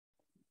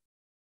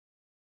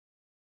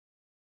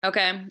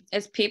Okay,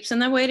 it's peeps in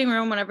the waiting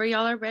room whenever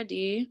y'all are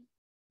ready.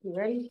 You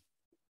ready?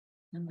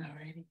 I'm not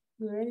ready.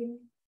 You ready?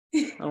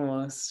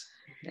 Almost.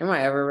 Am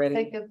I ever ready?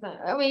 Take your time.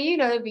 I mean, you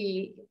know, it'd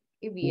be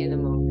in the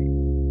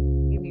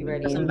moment. You'd be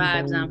ready. Put some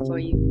vibes on for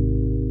you.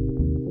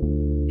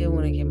 Didn't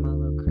want to get my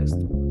little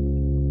crystal.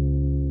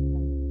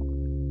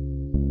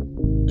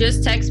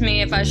 Just text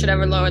me if I should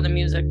ever lower the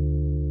music.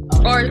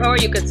 Or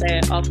you could say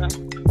it also.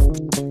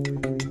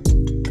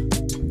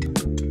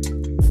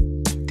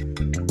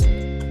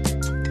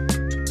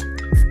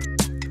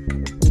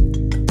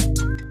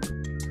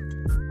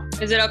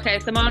 Is it okay,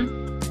 Simone?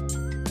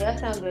 That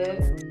sounds good.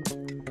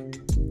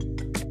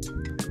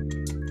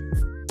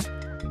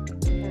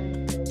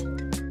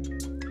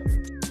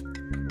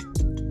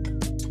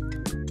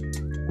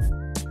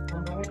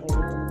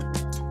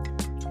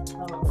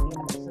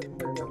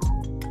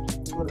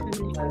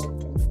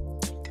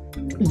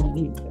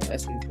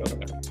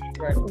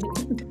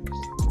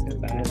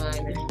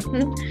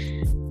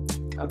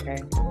 Okay,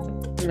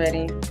 I'm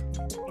ready.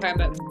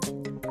 Grab it.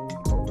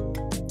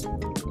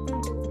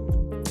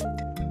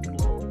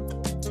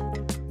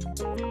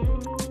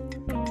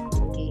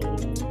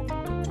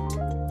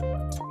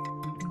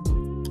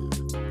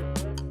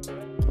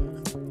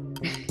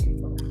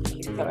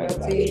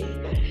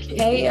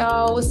 Hey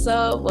y'all, what's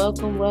up?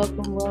 Welcome.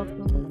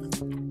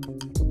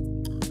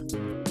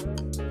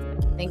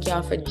 Thank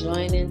y'all for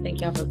joining.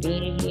 Thank y'all for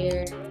being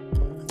here.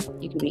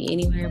 You could be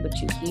anywhere, but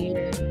you're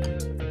here.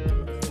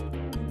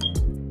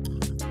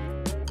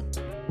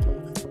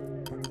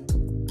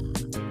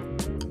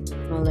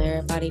 I'm gonna let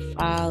everybody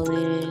file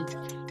in.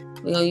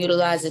 We're gonna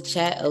utilize the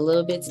chat a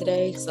little bit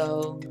today.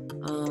 So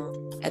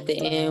at the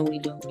end, we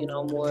do,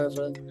 more of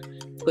a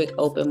quick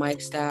open mic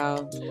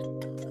style.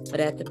 But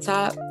at the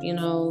top, we're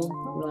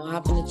gonna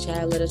hop in the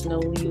chat, let us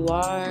know who you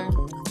are,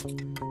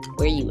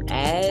 where you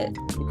at,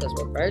 because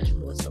we're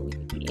virtual, so we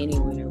can be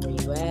anywhere where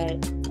you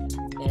at.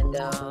 And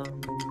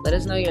let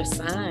us know your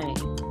sign.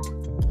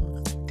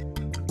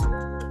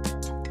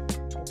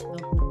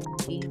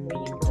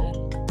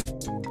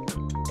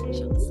 What's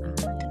your sign?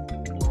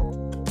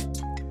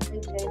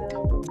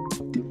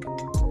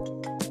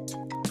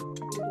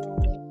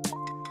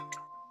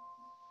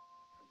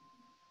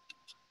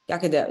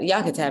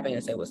 Y'all can tap in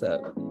and say what's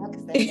up.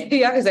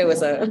 Y'all can say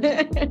what's up.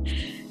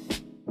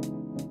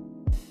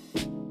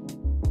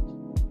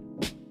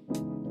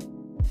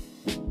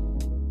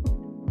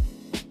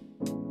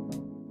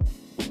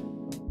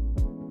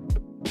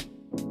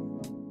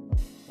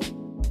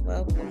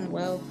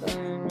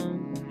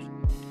 Welcome.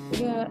 We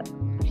got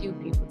a few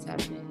people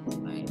tapping in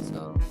tonight,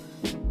 so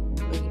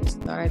we'll get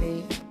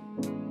started.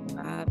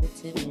 5 to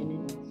 10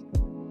 minutes.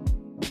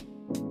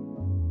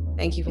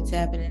 Thank you for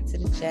tapping into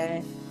the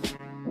chat.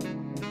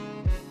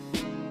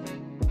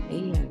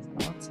 Hey, that's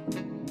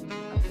awesome. I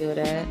feel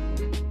that.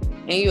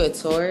 And you a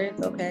Taurus,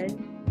 okay?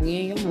 We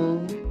in your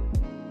mood.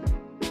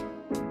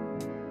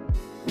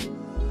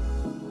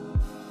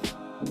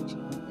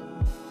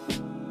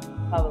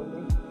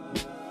 Probably.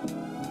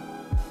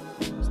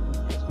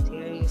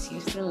 Sagittarius,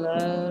 Houston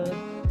love.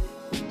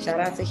 Shout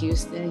out to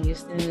Houston.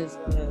 Houston is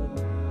an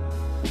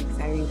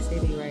exciting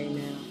city right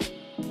now.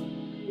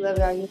 Love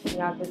y'all, Houston.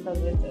 Y'all been so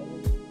good to us.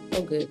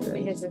 So good, girl.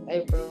 Been here since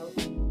April.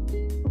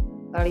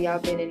 A lot of y'all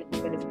been in the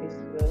benefits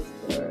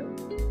for a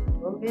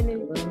little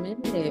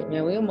minute.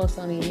 Man, we almost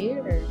on a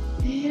year.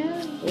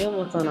 Yeah. We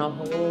almost on a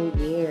whole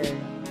year.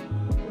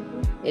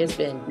 It's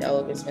been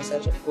dope. It's been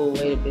such a cool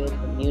way to build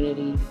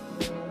community.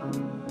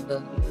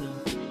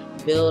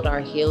 Build our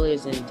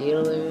healers and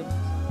dealers.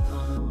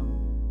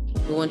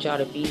 We want y'all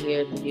to be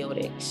here to be able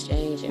to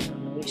exchange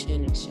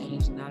information,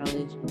 exchange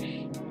knowledge,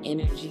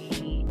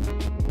 energy.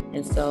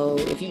 And so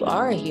if you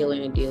are a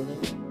healer and dealer,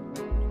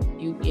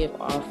 you give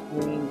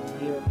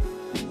offerings, you're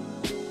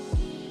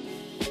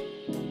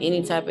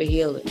any type of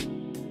healer,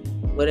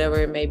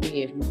 whatever it may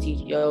be. If you teach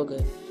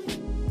yoga,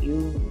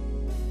 you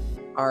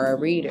are a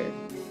reader,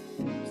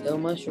 sell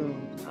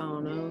mushrooms, I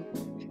don't know.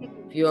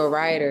 If you're a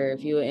writer,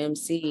 if you're an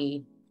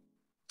MC,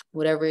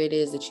 whatever it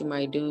is that you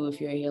might do, if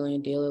you're a healer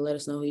and dealer, let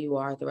us know who you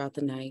are throughout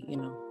the night,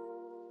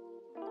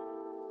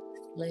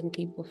 Letting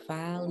people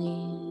file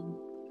in.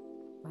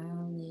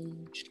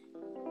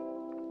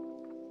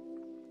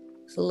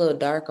 It's a little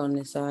dark on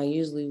this side.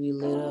 Usually we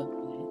lit up,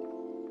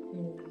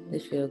 but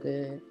it feel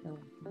good.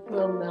 A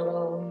little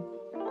mellow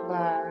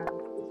vibe.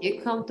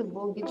 Get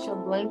comfortable. Get your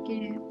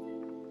blanket.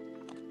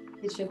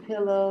 Get your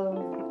pillow.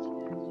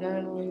 Get your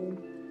journal.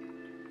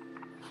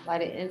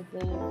 Light an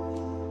incense.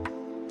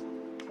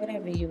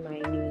 Whatever you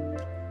might need.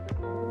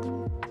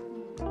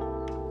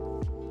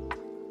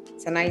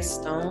 Tonight's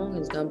stone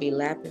is gonna be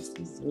lapis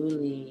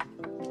lazuli.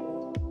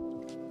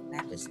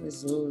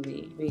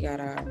 We got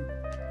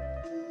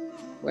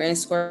we're in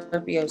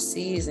Scorpio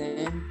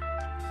season.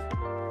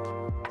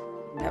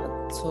 We have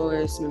a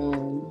Taurus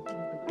moon.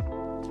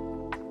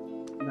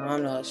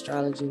 I'm no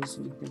astrologist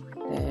or anything like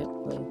that,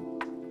 but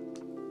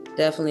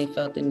definitely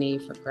felt the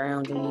need for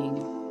grounding,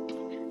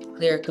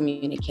 clear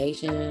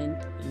communication, and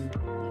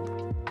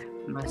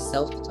my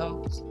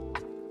self-talks.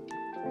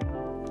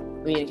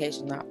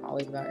 Communication is not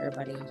always about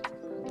everybody else.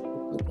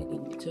 put that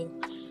in too.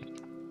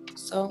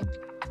 So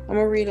I'm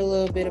gonna read a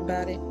little bit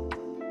about it,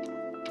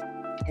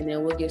 and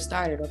then we'll get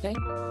started, okay?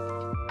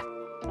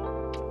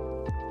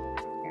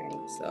 Okay,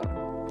 so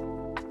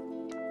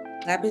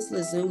lapis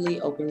lazuli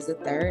opens the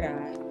third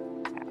eye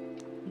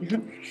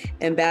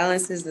and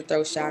balances the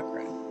throat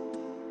chakra.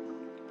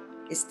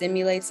 It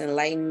stimulates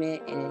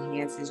enlightenment and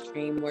enhances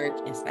dream work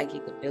and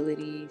psychic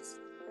abilities,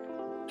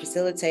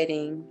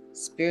 facilitating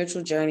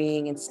spiritual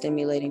journeying and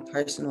stimulating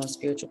personal and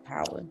spiritual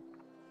power.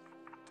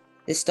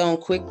 This stone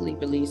quickly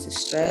releases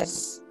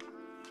stress,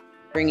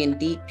 bringing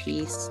deep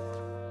peace.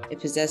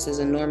 It possesses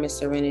enormous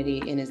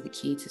serenity and is the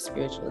key to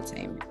spiritual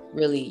attainment.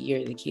 Really,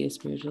 you're the key to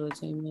spiritual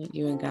attainment.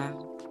 You and God,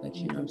 like,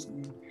 you know what I'm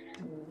saying?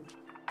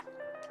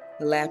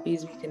 The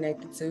lapis we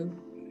connected to.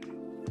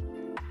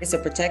 It's a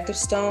protective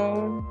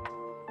stone.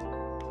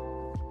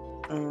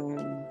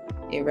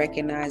 It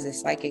recognizes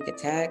psychic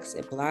attacks.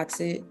 It blocks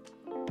it.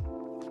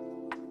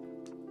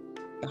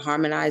 It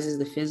harmonizes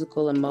the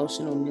physical,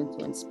 emotional,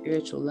 mental, and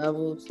spiritual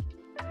levels.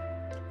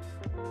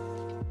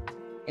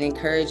 It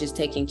encourages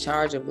taking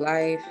charge of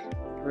life.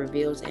 It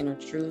reveals inner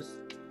truth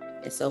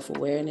and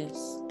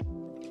self-awareness,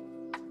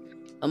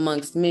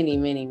 amongst many,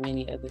 many,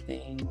 many other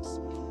things.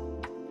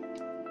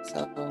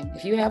 So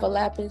if you have a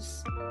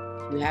lapis,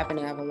 if you happen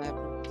to have a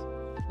lapis,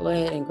 go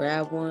ahead and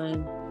grab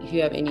one. If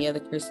you have any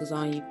other crystals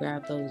on you,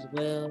 grab those as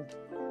well.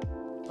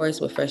 Of course,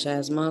 with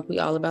FreshAssMonk, we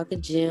all about the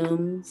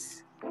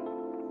gems.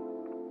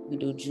 We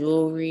do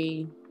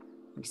jewelry,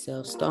 we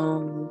sell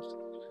stones,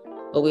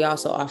 but we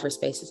also offer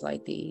spaces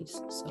like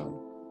these. So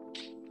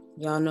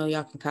y'all know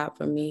y'all can cop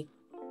from me.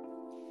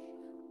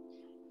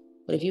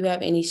 But if you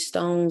have any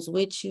stones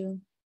with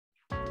you,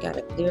 got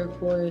a clear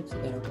quartz,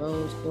 got a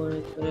rose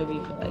quartz, whatever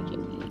you feel like you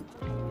need,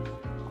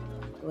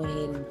 go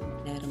ahead and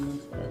put that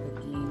amongst the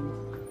other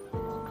things.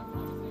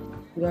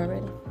 You all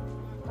ready?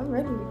 I'm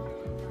ready.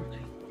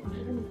 Okay.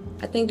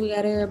 I think we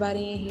got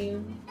everybody in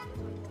here.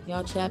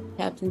 Y'all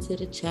tapped into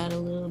the chat a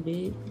little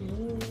bit.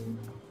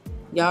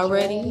 Y'all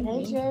ready?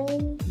 Hey,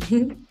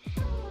 Jay.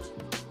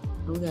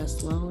 We got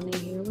Sloan in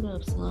here. What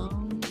up,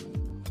 Sloan?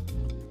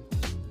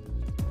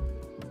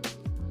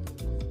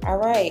 All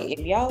right, if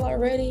y'all are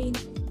ready,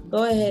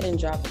 go ahead and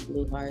drop a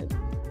blue heart.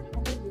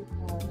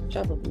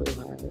 Drop a blue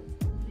heart.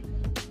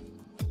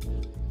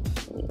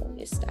 We on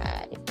this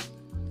side.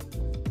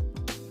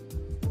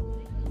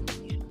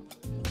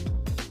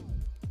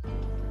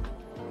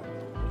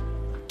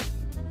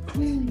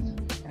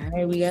 All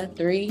right, we got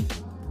 3.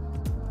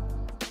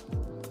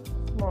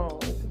 Come on,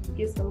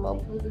 get some more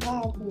blue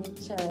hearts in the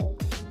chat.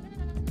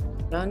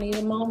 Y'all need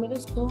a moment,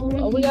 it's cool.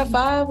 Oh, we got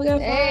 5. We got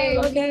 5. Hey,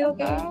 okay.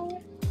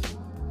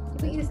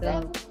 We get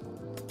 7.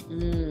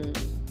 Ooh.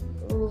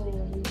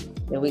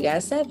 Then we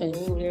got 7.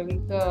 Ooh, there we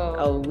go.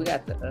 Oh, we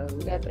got the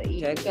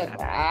E. We got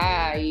the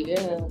I.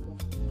 Yeah.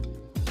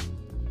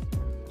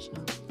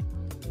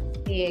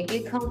 Yeah,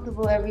 get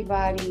comfortable,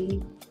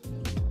 everybody.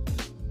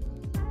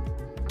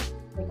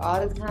 Take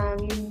all the time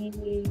you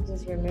need.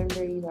 Just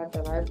remember you at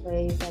the right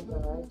place at the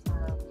right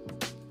time.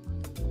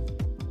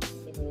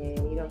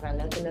 And you don't got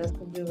nothing else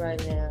to do right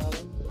now.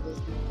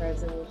 Just be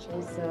present with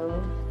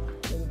yourself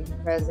and be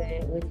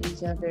present with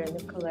each other in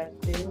the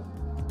collective.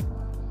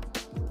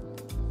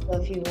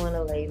 So if you want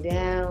to lay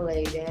down,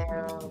 lay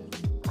down.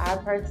 I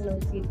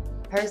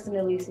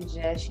personally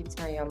suggest you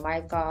turn your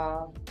mic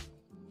off,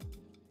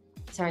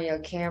 turn your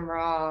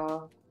camera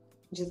off,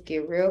 just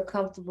get real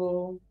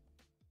comfortable,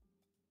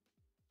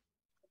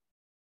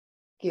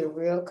 get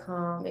real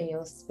calm in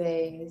your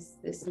space.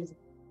 This is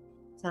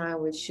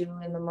time with you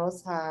and the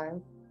Most High.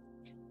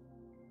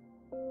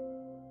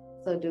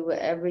 So do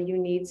whatever you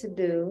need to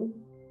do.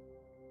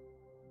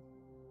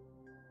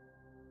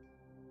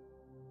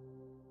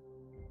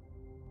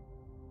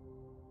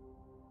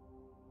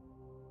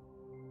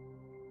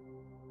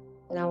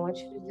 And I want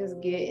you to just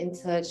get in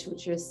touch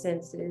with your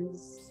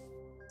senses.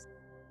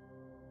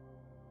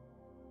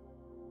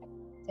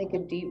 Take a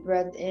deep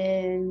breath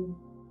in.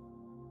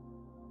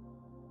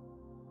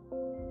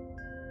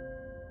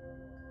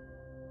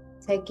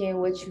 Take in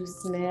what you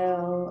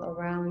smell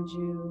around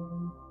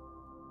you.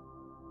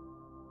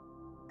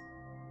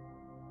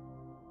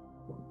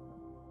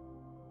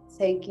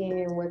 Take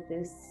in what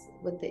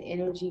the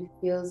energy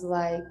feels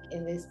like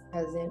in this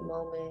present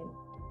moment.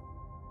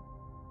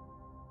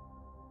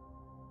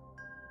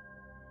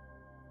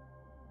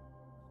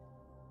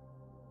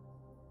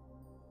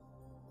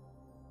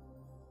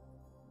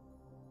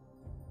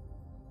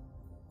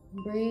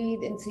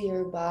 Breathe into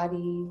your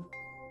body.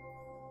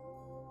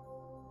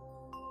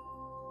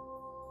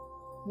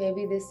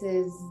 Maybe this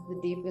is the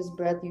deepest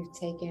breath you've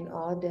taken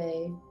all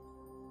day.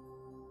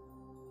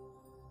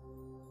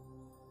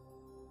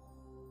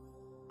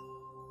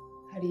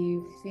 How do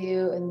you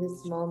feel in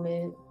this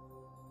moment?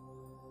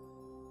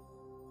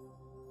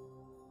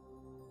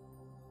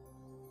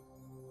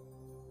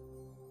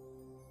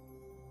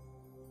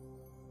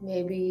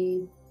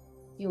 Maybe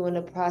you want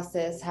to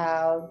process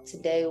how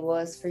today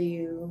was for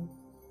you.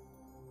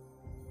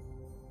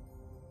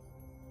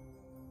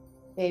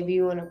 Maybe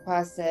you want to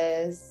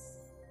process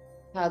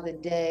how the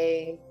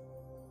day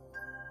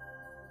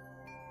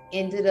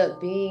ended up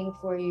being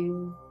for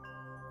you.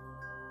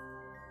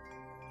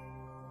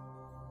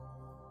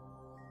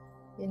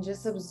 And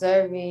just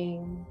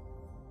observing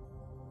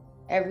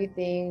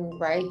everything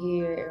right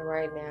here and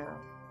right now.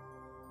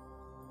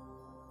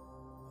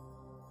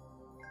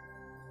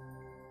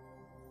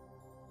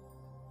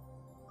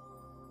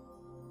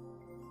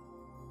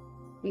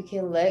 We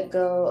can let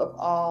go of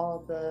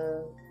all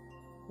the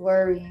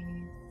worries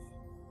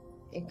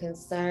and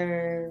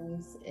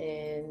concerns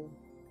and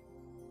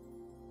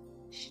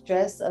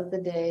stress of the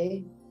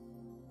day.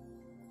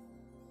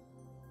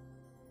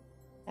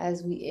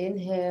 As we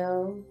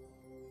inhale,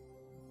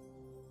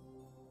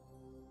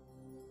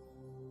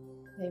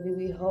 maybe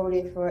we hold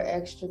it for an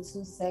extra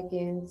 2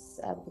 seconds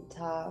at the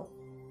top.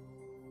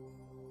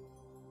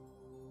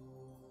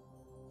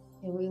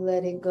 And we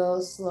let it go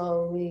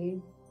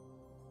slowly.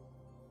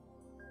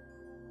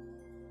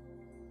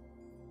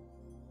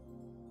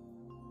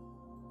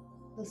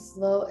 A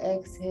slow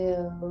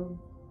exhale,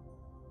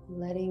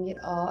 letting it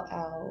all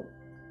out.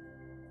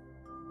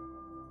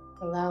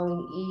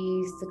 Allowing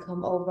ease to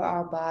come over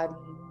our body.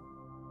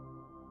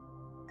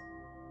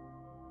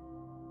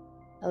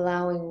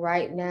 Allowing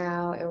right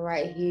now and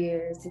right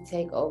here to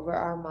take over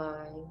our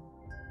mind.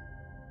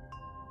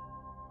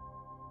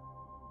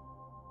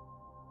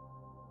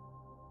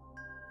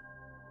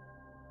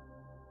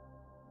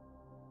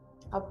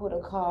 I'll put a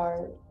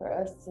card for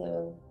us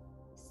to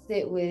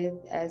sit with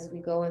as we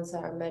go into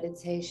our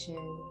meditation.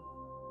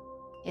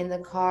 And the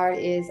card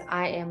is,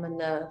 I am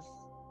enough.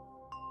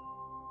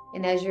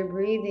 And as you're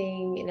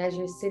breathing and as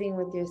you're sitting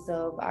with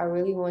yourself, I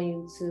really want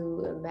you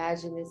to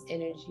imagine this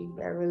energy.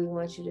 I really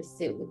want you to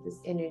sit with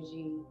this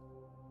energy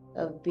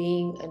of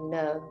being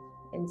enough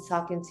and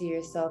talking to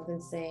yourself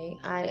and saying,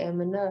 I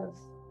am enough.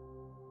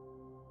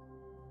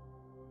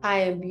 I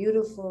am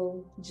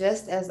beautiful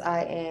just as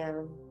I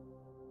am.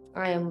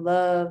 I am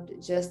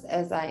loved just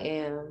as I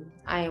am.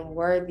 I am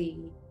worthy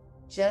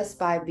just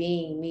by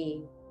being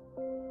me.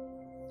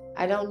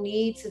 I don't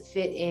need to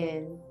fit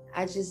in.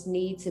 I just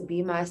need to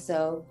be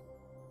myself,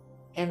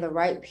 and the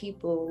right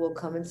people will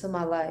come into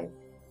my life.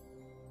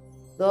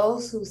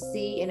 Those who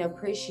see and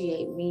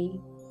appreciate me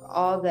for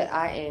all that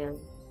I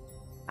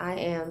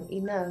am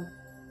enough.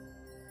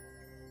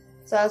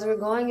 So as we're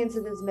going into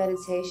this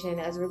meditation,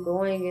 as we're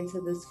going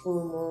into this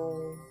full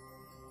moon,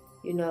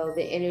 you know,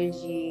 the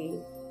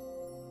energy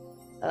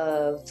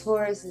of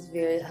Taurus is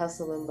very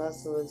hustle and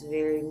bustle. It's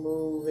very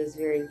move. It's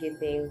very get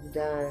things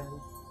done.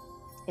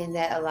 And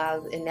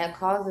that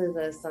causes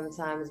us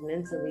sometimes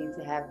mentally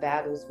to have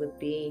battles with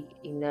being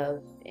enough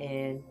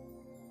and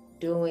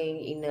doing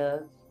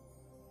enough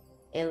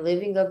and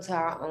living up to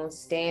our own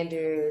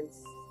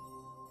standards.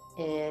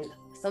 And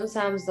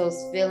sometimes those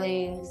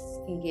feelings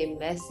can get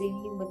messy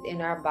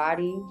within our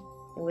body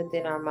and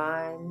within our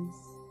minds.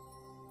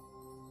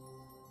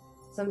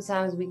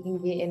 Sometimes we can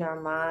get in our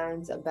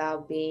minds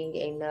about being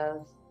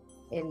enough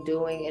and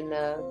doing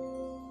enough.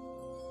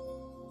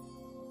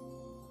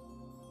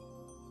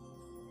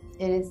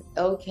 And it's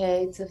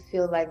okay to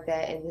feel like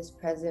that in this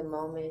present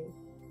moment.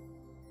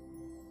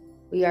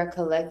 We are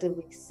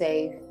collectively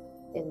safe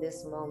in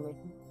this moment.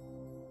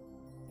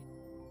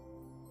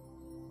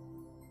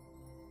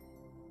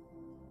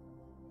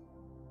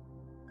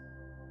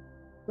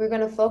 We're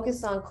going to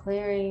focus on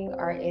clearing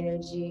our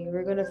energy.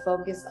 We're going to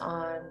focus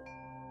on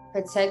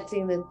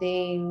protecting the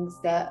things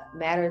that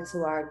matter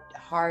to our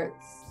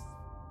hearts,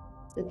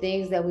 the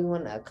things that we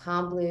want to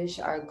accomplish,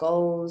 our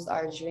goals,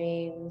 our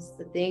dreams,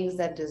 the things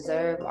that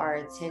deserve our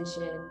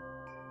attention,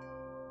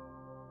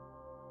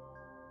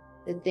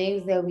 the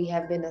things that we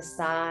have been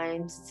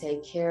assigned to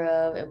take care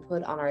of and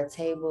put on our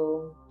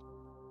table.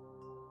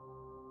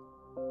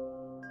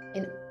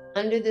 And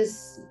under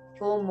this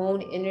full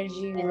moon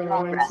energy, we're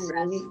going to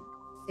really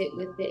sit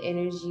with the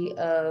energy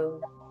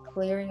of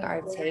clearing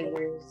our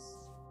tables.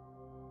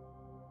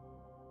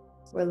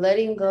 We're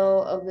letting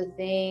go of the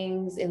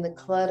things and the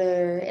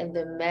clutter and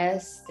the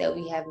mess that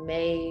we have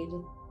made.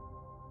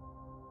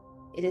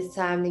 It is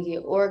time to get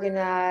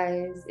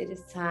organized. It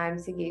is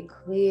time to get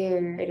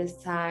clear. It is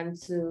time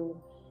to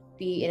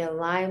be in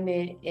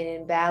alignment and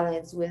in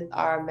balance with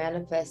our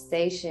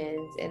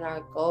manifestations and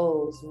our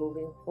goals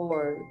moving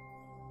forward.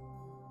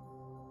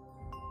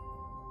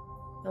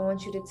 I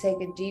want you to take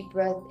a deep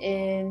breath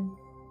in.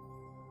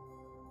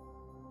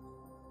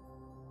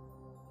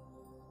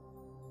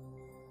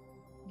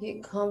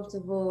 Get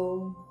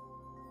comfortable.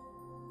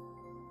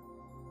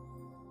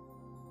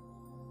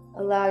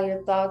 Allow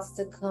your thoughts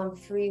to come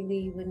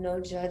freely with no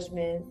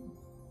judgment.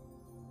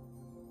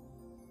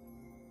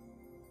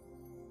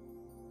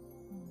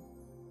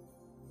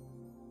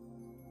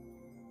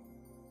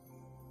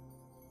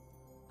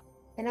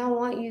 And I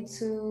want you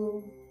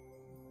to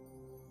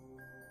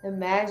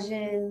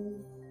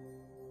imagine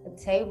a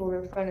table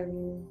in front of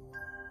you.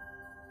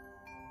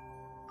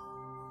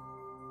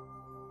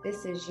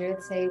 This is your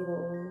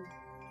table.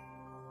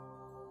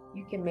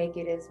 You can make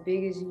it as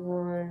big as you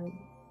want,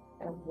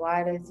 as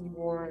wide as you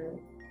want,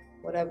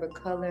 whatever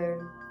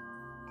color.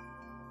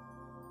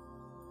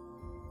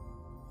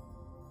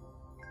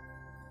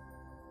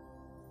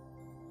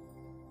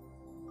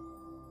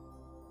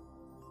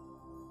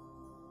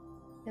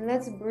 And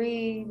let's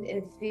breathe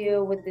and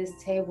feel what this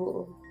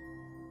table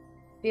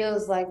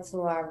feels like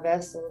to our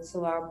vessel,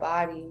 to our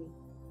body,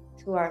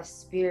 to our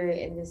spirit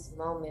in this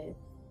moment.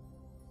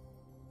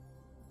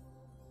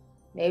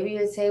 Maybe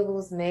your table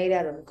is made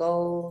out of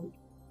gold.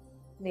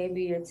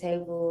 Maybe your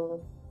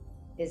table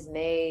is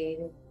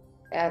made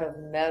out of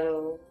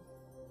metal.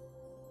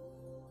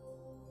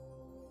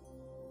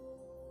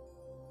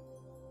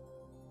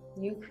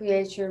 You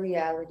create your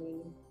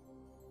reality.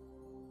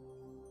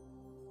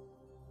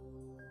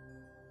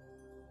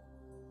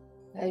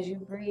 As you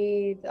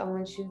breathe, I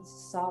want you to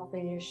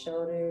soften your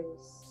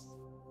shoulders.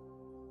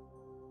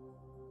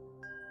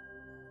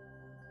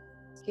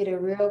 Get a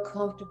real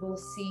comfortable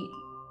seat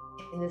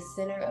in the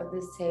center of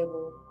this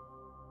table.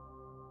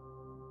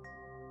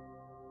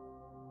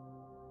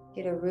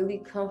 Get a really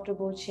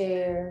comfortable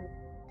chair.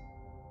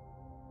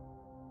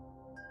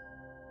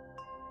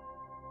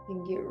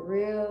 And get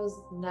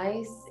real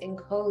nice and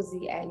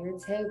cozy at your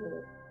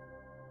table.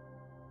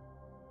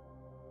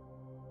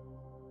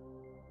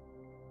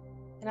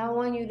 And I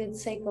want you to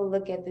take a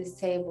look at this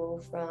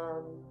table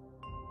from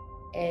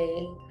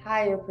a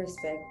higher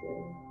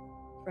perspective,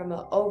 from an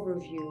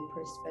overview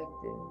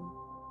perspective.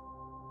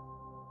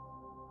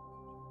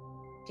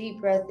 Deep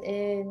breath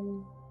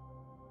in.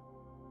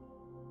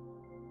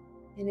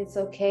 And it's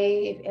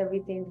okay if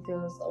everything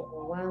feels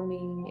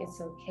overwhelming.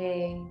 It's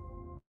okay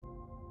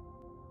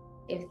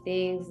if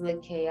things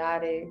look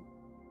chaotic.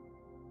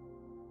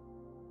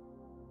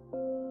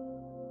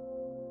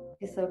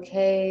 It's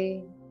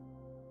okay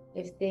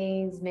if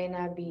things may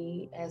not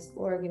be as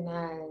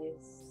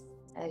organized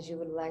as you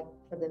would like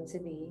for them to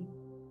be.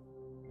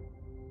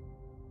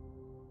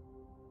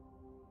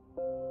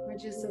 We're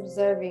just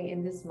observing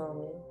in this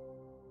moment.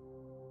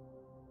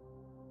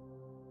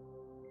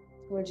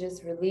 We're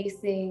just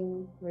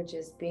releasing, we're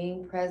just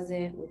being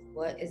present with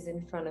what is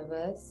in front of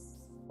us.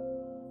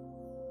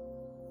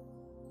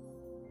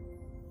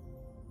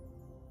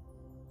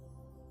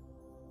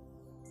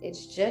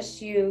 It's just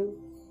you.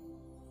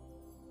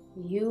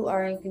 You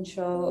are in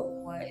control of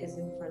what is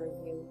in front of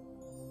you.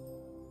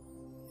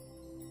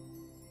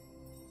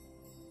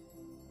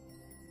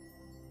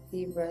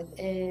 Deep breath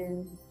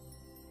in.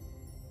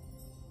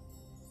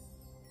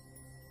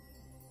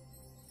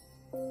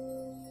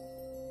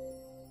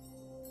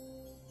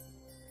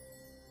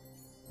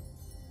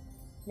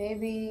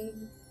 Maybe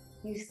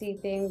you see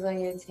things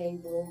on your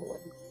table or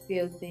you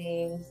feel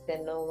things that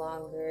you no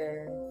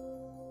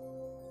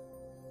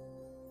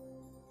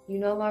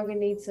longer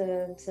need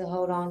to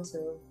hold on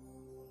to.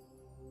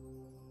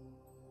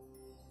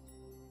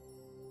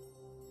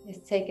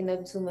 It's taking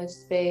up too much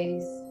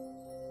space.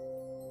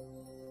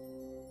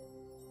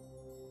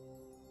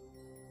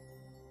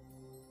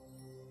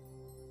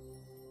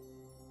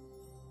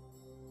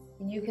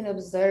 And you can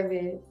observe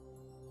it.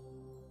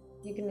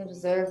 You can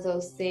observe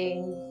those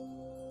things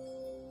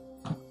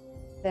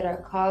that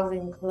are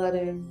causing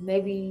clutter.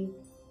 Maybe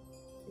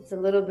it's a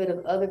little bit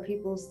of other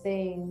people's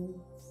things.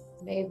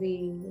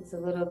 Maybe it's a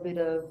little bit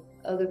of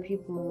other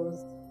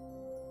people's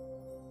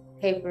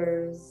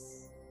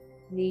papers,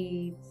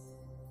 needs.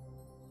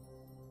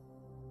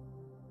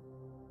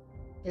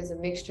 There's a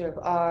mixture of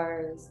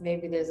ours.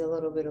 Maybe there's a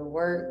little bit of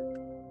work.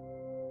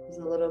 There's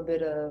a little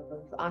bit of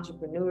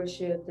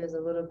entrepreneurship. There's a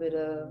little bit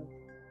of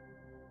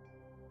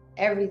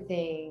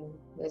everything.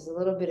 There's a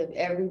little bit of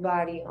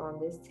everybody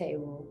on this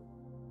table.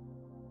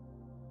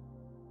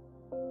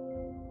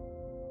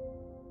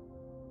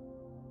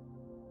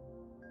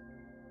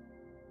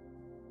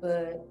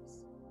 But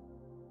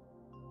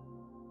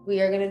we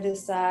are going to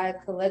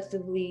decide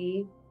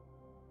collectively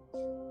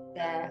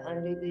that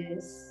under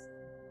this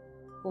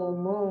full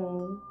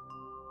moon,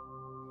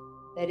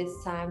 that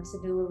it's time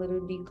to do a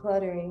little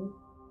decluttering.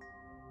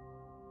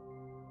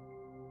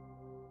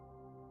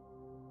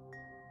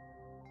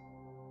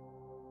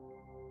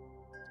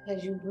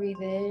 As you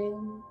breathe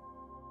in,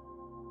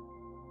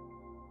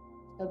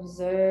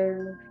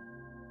 observe,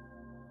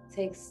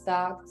 take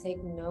stock,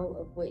 take note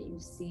of what you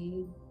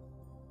see,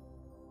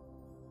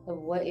 of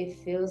what it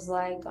feels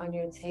like on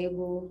your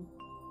table.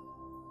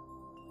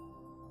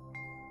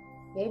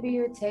 Maybe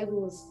your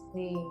table is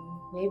clean.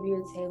 Maybe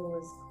your table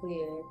is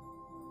clear.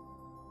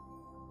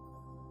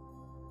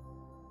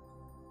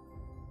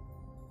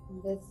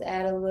 Let's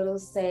add a little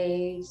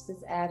sage.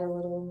 Let's add a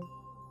little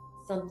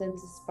something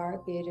to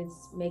spark it and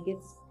make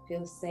it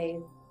feel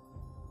safe.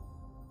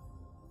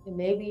 And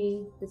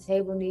maybe the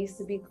table needs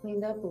to be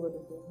cleaned up a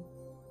little bit.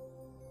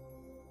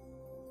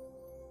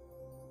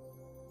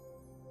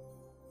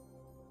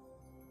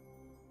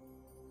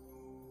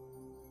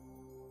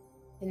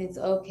 And it's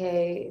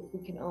okay if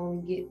we can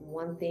only get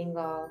one thing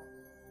off.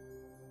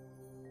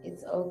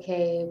 It's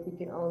okay if we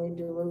can only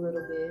do a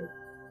little bit.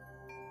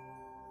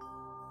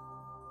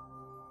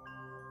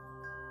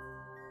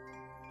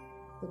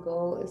 The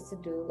goal is to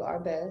do our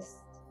best.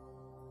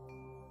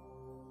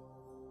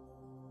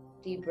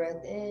 Deep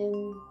breath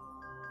in.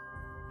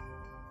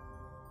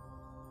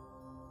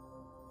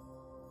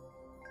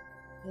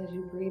 As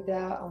you breathe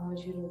out, I want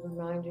you to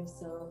remind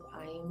yourself,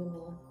 I am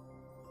enough.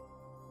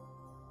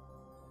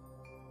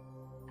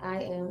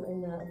 I am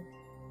enough.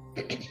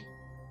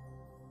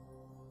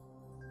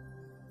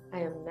 I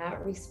am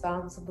not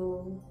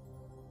responsible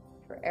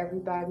for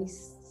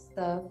everybody's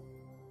stuff.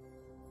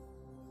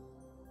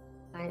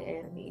 I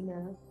am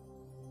enough.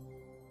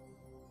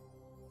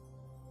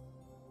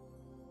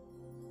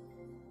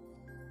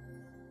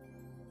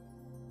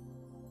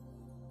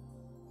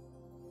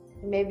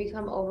 It may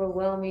become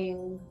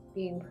overwhelming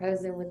being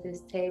present with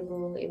this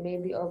table. It may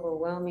be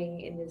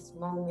overwhelming in this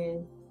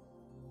moment.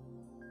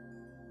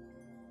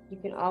 You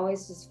can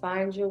always just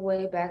find your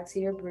way back to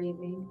your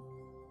breathing.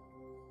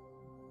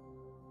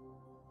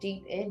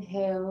 Deep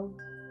inhale.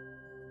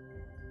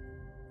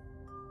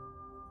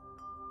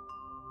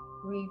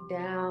 Breathe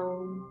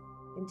down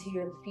into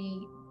your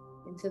feet,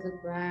 into the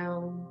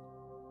ground.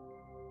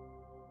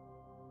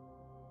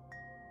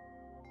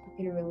 You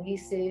can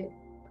release it.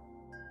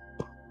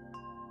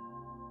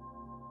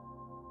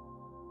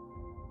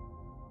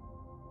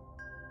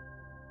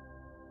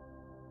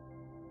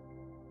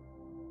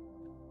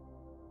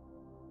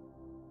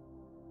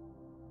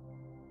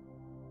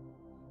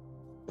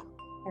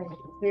 As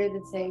you clear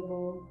the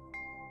table,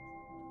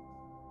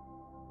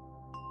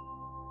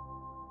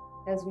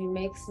 as we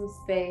make some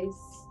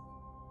space,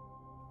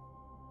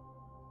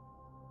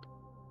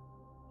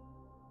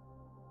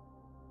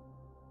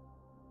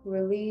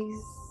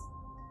 release,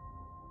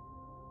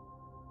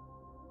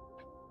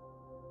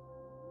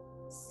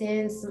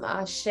 send some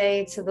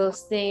ashe to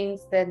those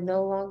things that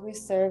no longer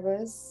serve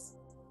us.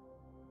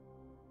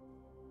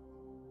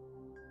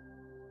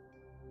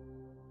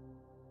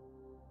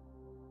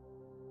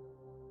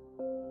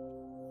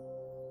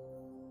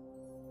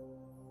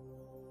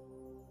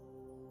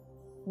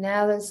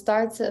 Now let's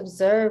start to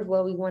observe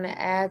what we want to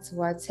add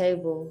to our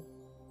table.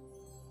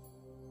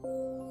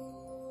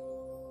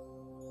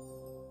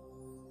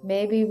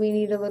 Maybe we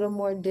need a little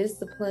more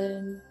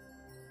discipline.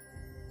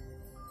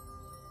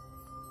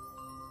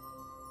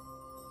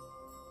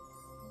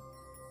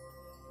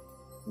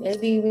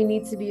 Maybe we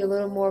need to be a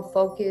little more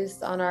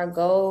focused on our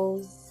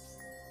goals,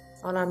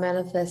 on our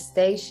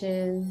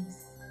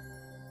manifestations.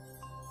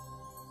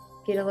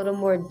 Get a little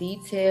more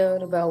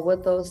detailed about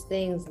what those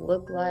things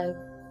look like.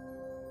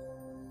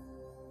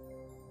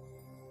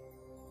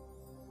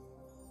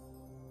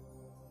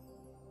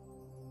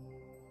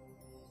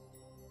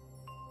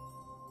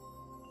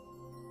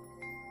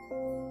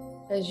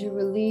 As you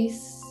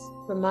release,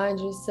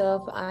 remind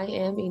yourself, I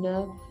am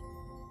enough.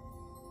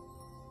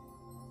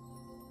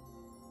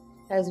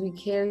 As we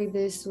carry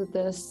this with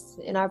us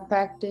in our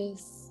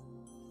practice,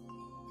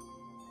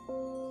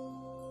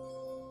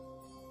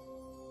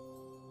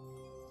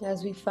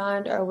 as we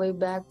find our way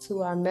back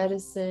to our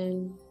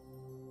medicine,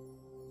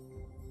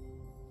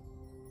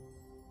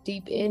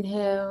 deep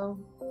inhale,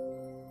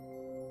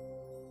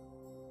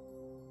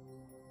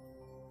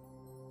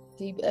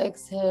 deep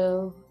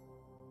exhale.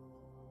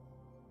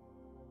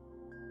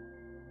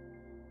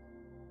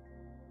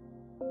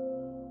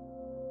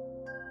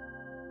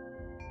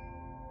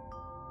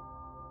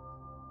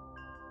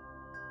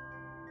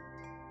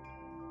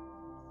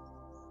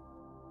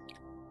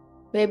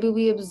 Maybe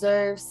we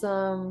observe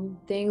some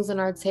things on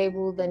our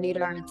table that need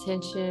our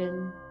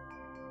attention.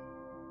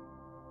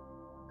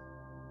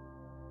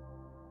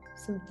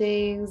 Some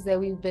things that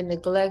we've been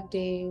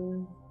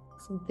neglecting.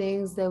 Some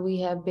things that we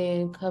have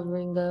been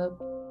covering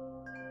up.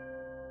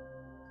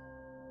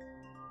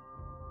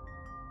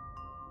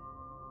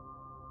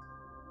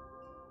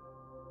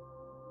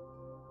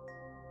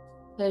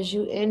 As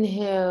you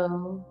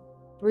inhale,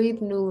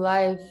 breathe new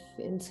life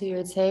into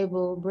your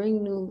table.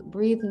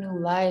 Breathe new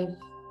life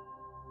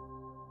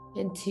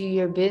into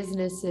your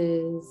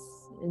businesses,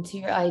 into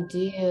your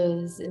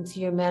ideas, into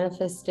your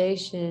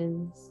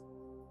manifestations.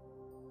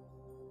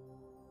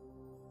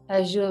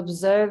 As you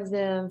observe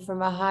them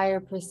from a higher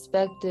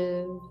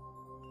perspective,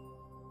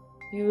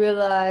 you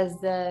realize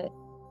that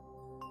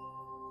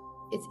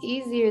it's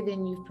easier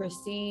than you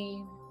perceive.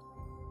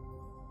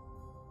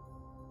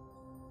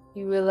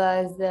 You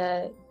realize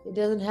that it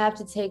doesn't have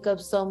to take up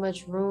so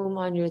much room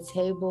on your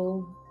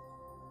table.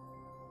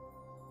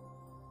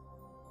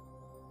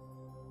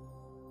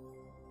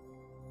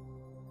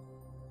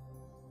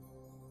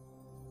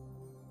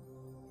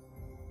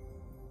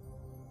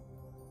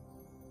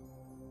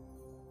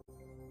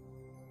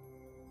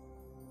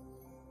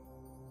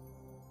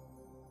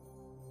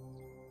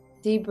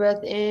 Deep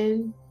breath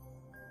in.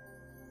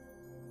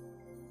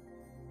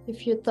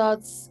 If your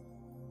thoughts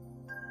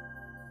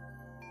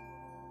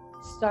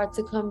start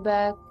to come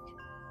back,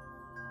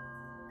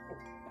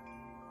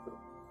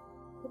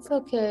 it's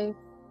okay.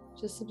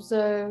 Just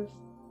observe.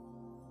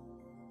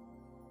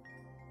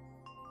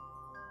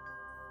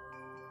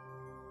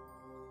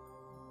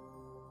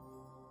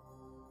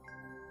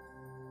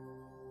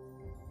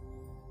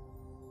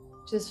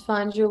 Just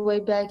find your way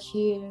back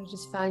here.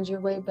 Just find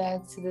your way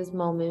back to this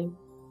moment.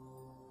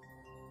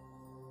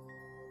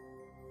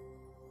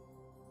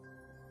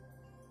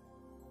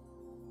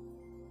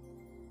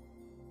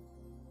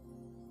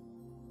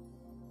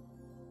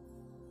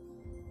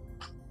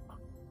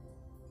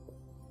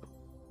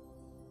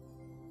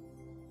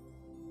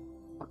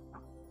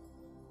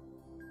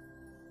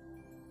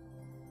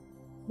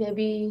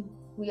 Maybe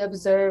we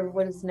observe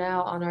what is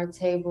now on our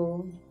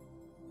table.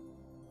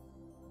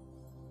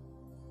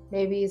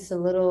 Maybe it's a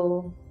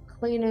little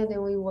cleaner than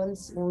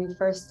when we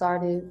first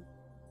started.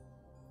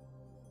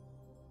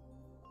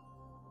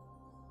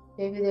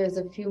 Maybe there's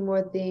a few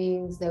more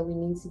things that we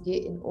need to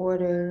get in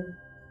order.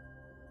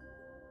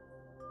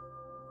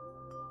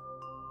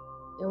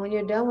 And when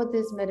you're done with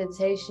this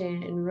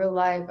meditation in real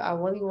life, I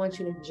really want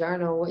you to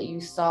journal what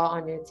you saw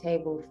on your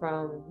table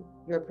from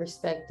your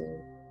perspective.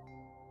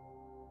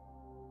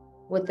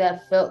 What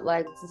that felt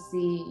like to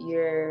see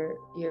your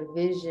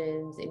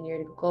visions and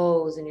your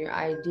goals and your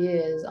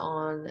ideas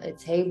on a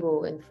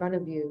table in front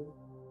of you.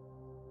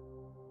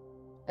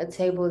 A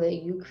table that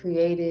you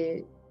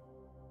created,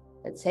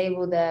 a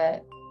table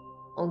that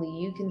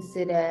only you can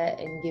sit at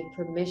and give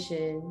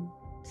permission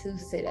to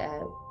sit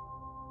at.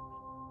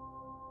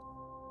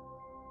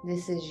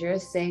 This is your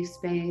safe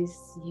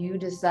space. You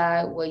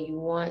decide what you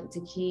want to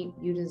keep.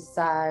 You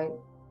decide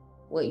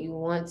what you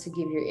want to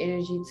give your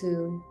energy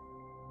to.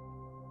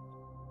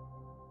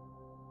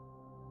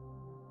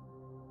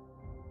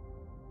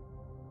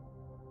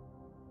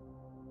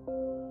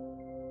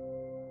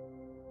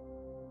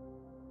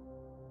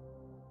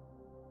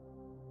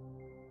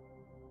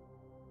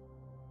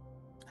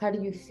 How do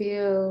you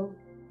feel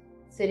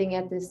sitting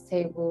at this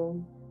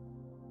table?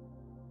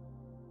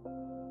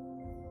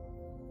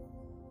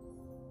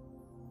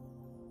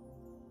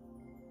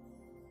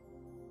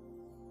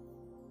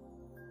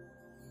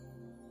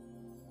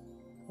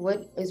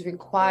 What is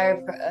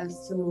required for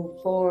us to move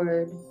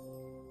forward?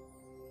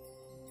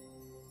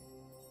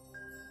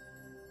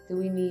 Do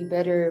we need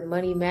better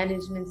money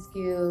management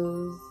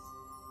skills?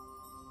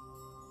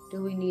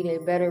 Do we need a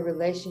better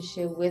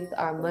relationship with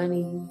our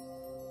money?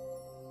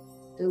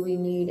 Do we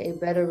need a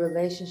better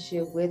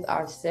relationship with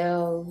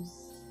ourselves?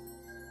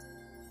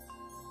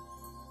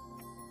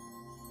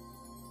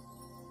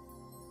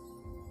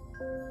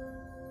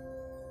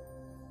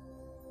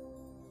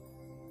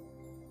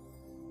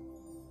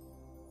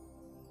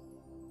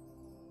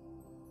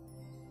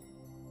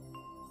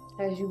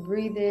 As you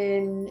breathe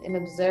in and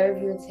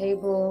observe your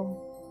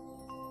table,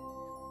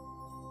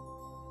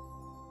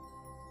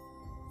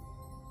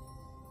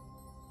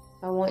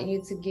 I want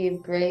you to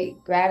give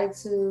great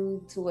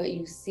gratitude to what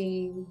you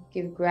see.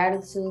 Give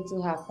gratitude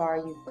to how far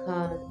you've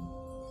come.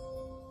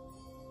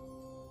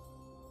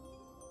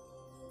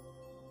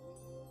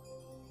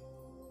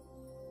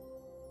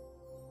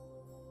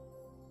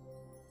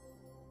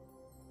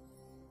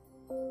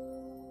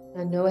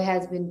 I know it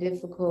has been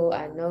difficult.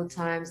 I know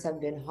times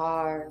have been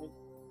hard.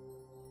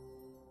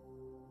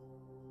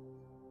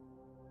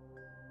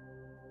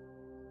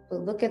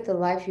 But look at the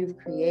life you've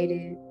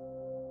created.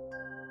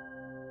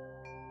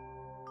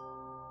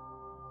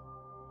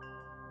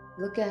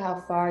 Look at how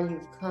far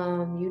you've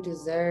come. You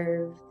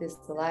deserve this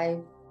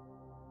life.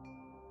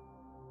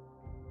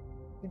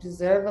 You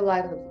deserve a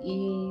life of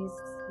ease.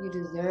 You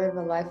deserve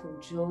a life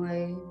of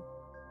joy.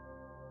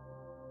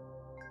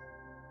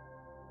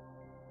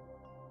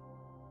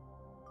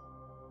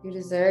 You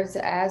deserve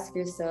to ask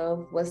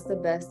yourself, what's the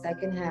best that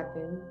can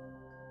happen?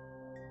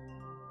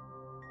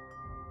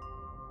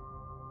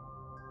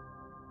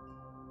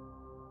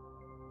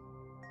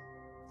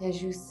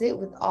 As you sit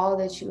with all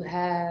that you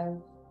have,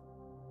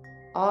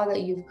 all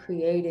that you've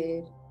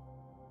created,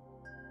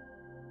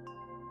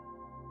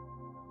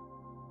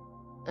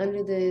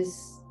 under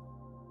this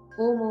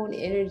full moon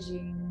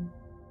energy,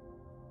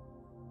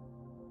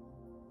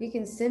 we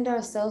can send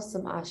ourselves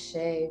some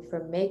ashe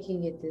for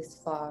making it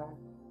this far.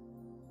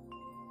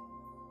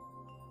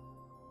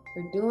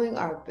 For doing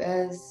our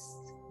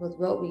best with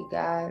what we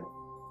got,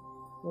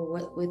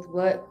 with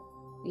what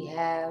we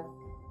have.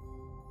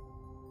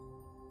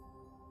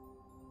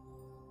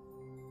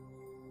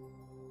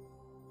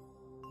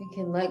 We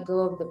can let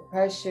go of the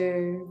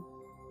pressure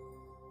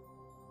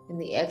and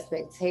the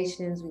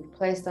expectations we've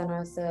placed on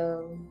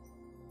ourselves.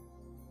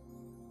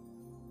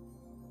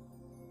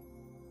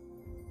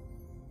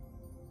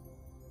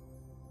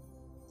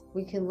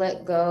 We can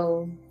let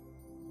go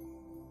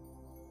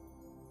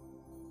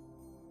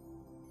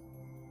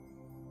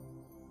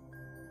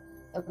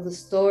of the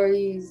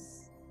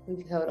stories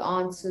we've held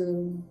on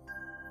to.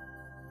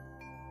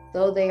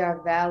 Though they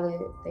are valid,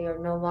 they are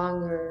no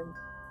longer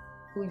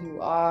who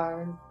you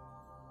are.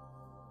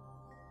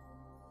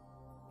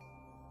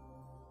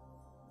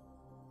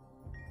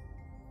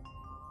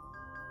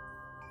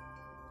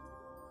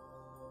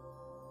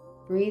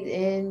 Breathe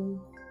in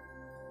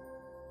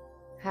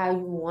how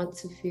you want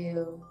to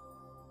feel.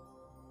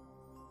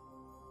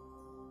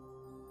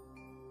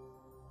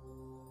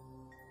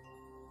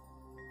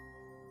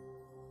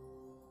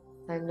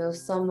 I know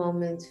some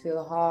moments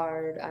feel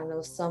hard. I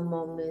know some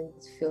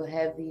moments feel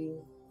heavy.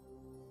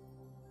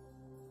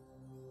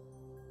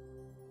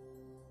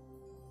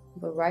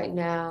 But right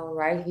now,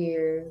 right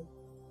here,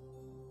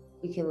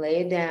 we can lay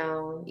it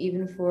down,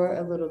 even for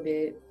a little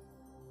bit.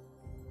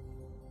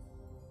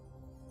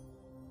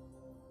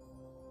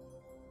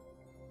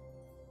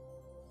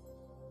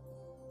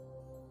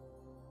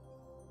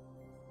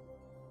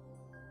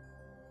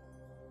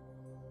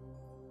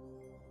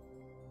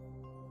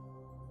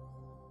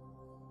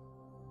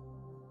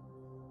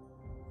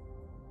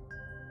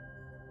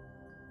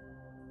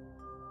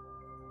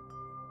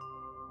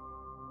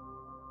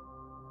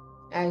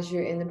 As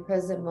you're in the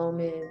present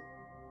moment,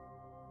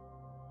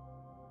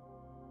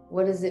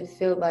 what does it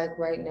feel like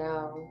right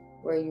now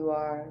where you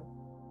are?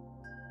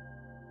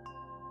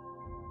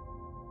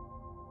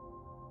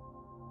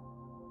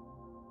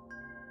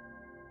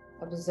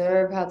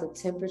 Observe how the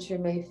temperature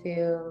may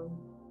feel.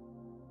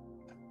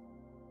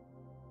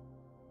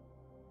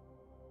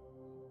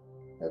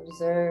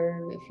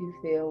 Observe if you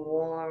feel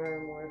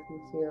warm or if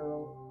you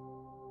feel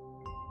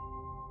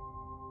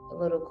a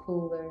little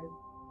cooler.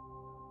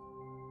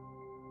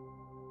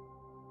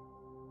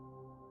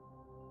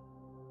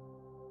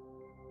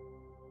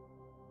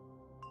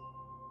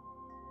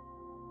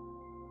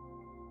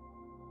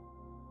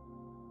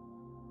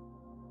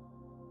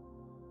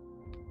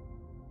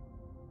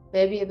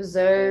 Maybe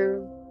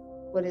observe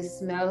what it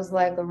smells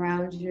like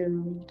around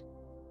you.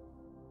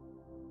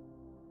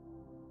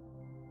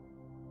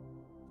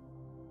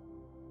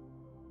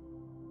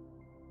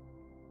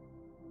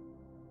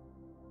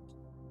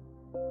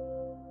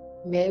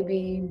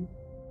 Maybe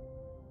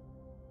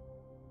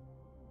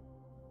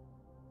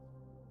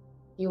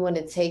you want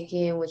to take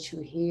in what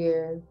you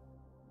hear.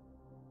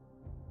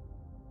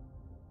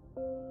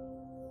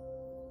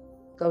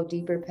 Go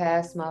deeper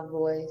past my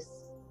voice.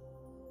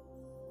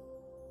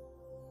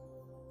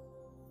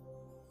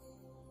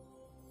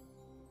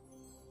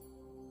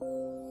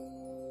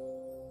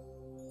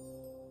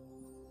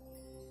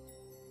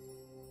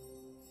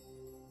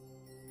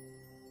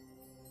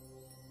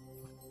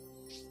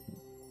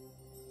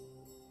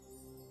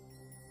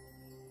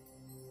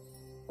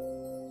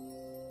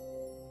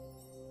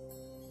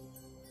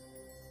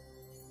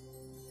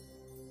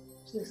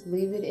 Just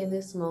leave it in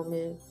this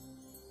moment.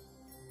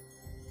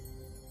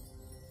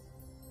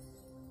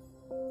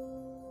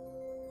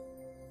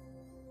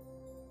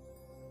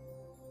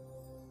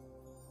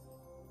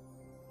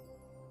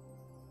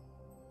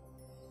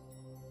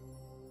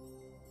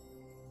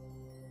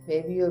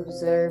 Maybe you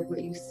observe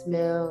what you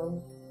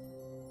smell.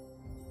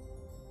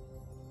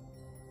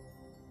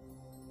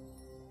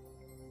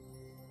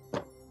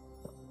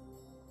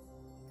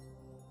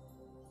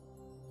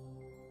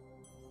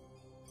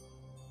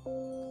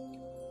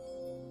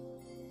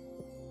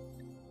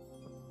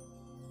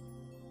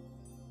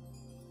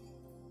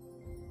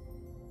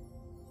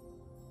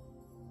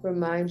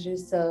 Remind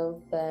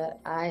yourself that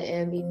I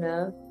am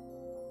enough.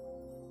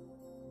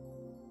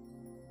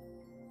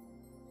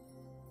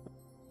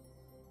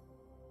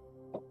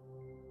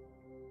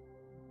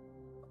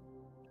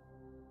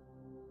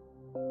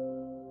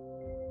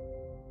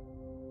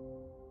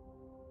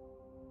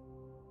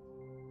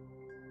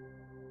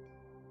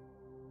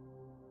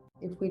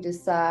 If we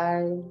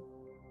decide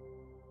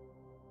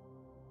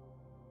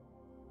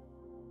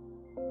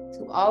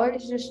to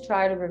always just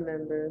try to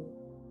remember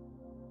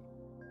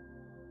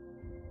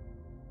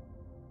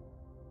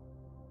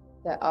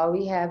that all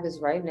we have is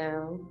right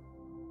now.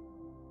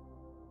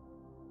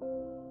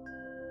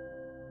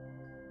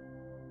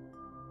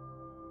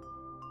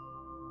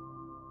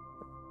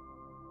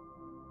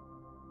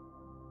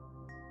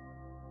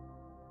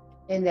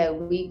 And that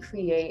we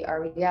create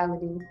our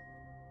reality.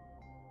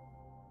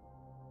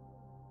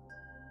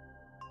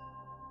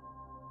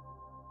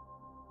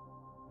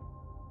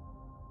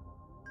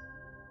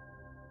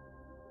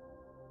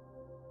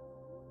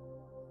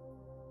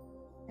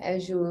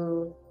 As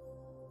you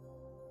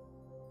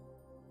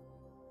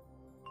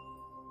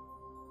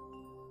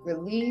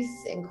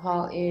release and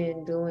call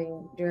in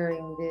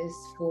during this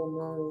full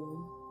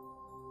moon,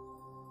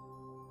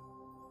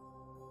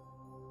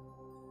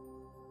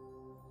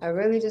 I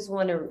really just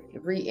want to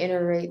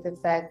reiterate the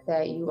fact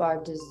that you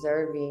are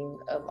deserving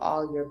of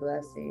all your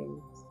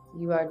blessings.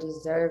 You are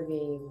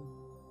deserving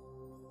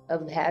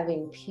of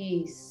having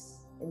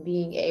peace and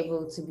being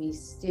able to be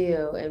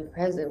still and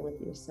present with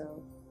yourself.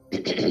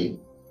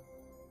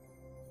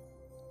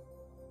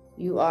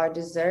 You are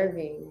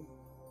deserving.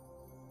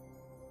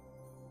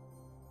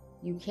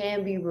 You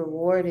can be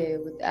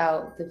rewarded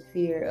without the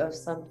fear of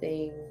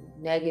something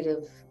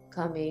negative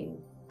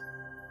coming.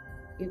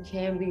 You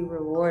can be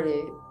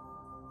rewarded.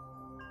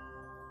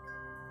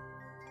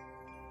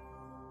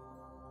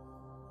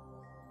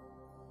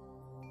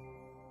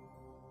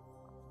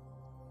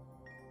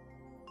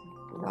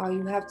 And all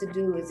you have to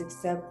do is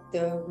accept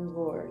the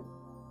reward.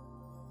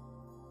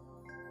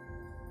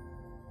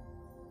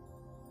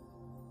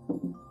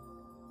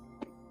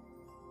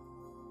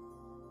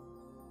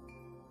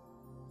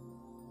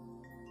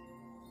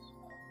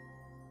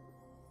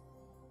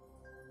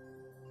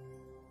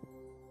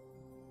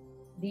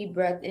 Deep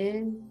breath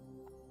in.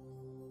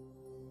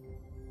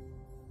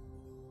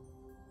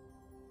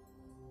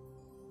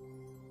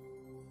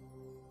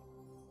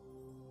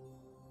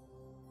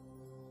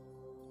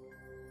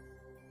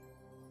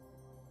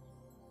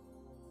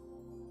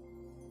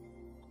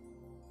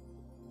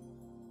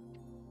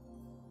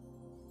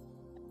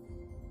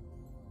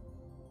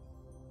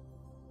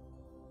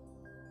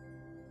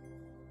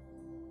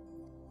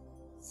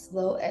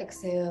 Slow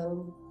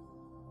exhale.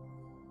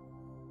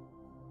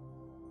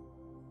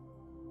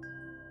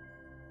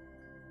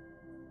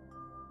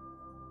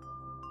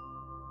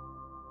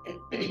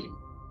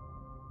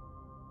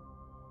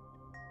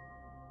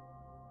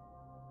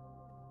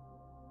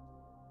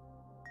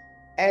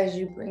 As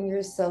you bring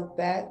yourself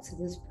back to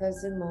this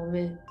present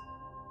moment,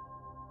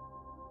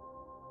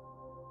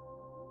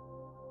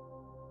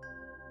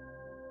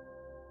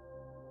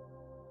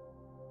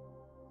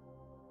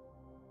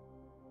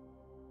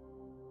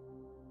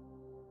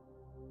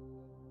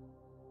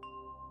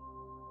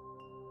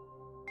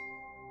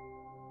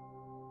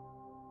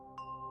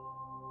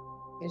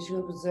 as you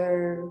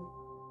observe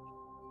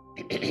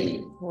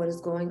what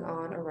is going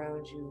on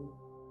around you,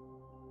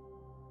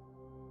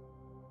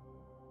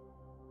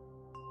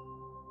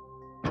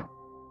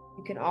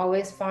 you can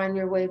always find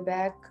your way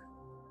back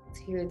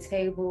to your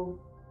table.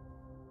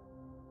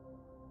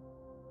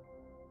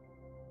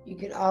 You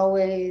can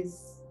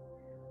always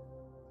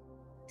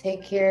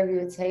take care of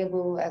your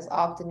table as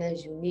often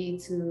as you need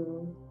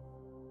to.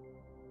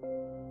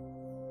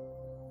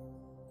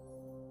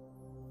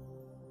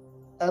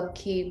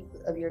 Upkeep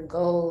of your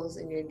goals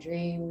and your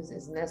dreams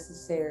is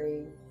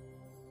necessary.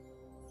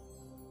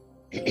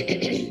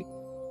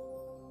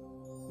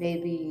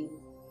 Maybe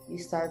you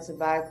start to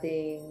buy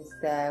things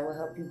that will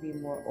help you be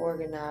more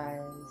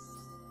organized.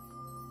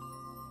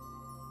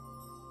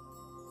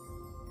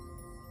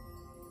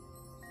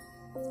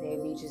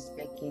 Maybe just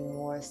making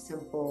more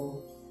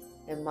simple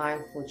and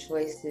mindful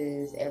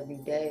choices every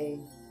day.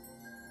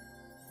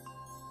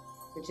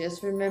 But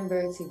just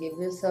remember to give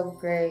yourself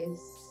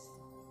grace.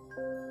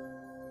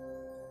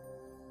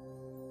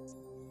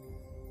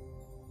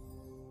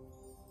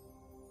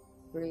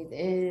 Breathe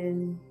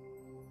in.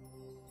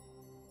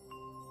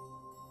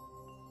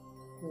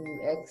 When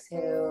you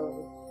exhale,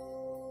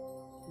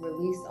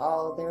 release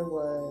all there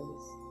was.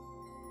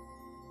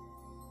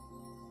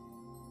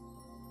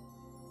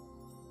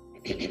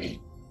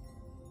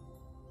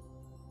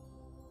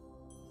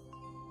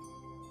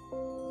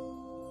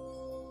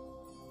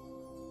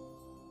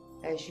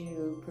 As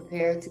you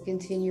prepare to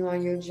continue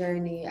on your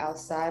journey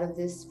outside of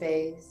this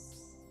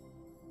space,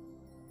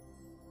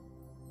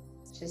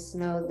 just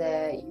know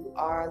that you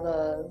are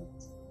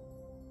loved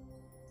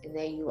and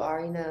that you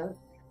are enough.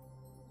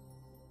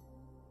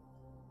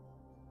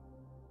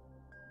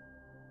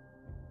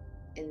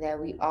 And that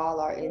we all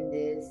are in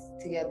this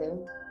together.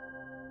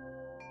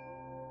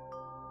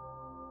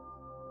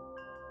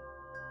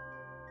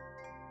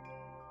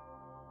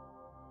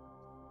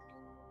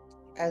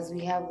 As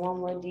we have one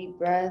more deep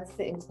breath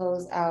and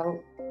close out,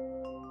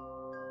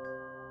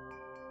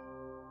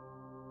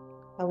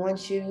 I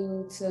want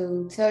you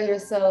to tell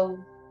yourself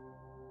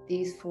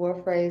these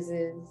 4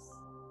 phrases.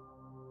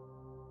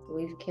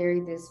 We've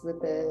carried this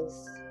with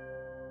us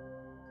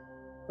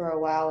for a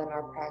while in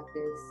our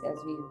practice as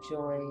we've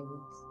joined.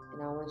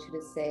 And I want you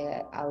to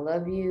say, I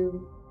love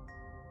you.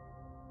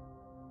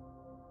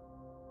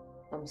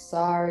 I'm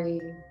sorry.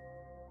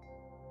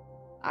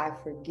 I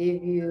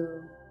forgive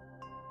you.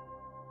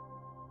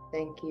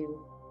 Thank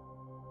you.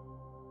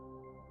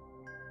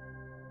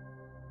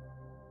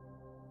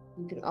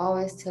 You can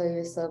always tell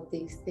yourself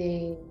these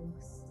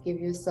things. Give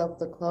yourself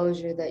the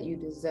closure that you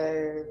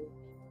deserve.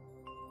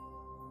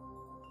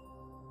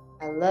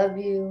 I love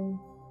you.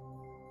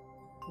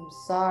 I'm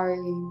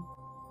sorry.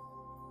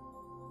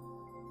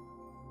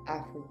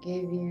 I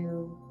forgive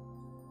you.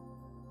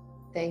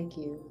 Thank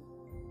you.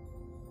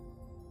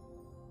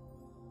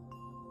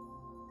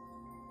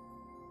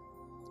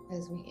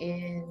 As we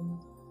end,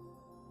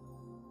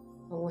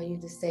 I want you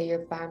to say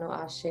your final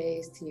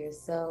ashes to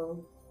yourself,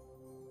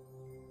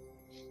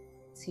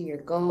 to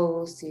your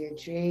goals, to your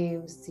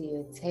dreams, to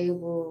your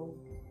table,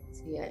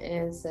 to your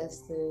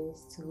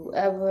ancestors, to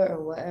whoever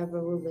or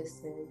whatever will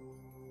listen.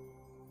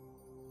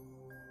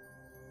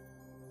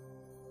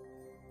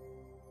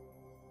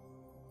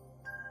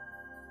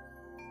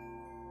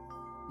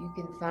 You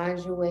can find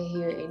your way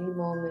here at any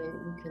moment.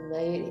 You can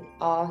lay it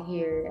all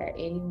here at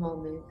any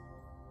moment.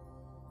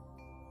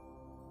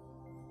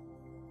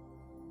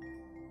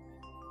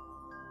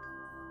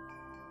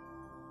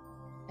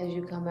 As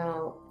you come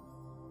out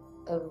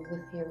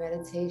with your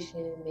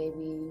meditation,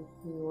 maybe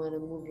you want to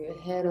move your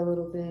head a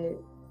little bit.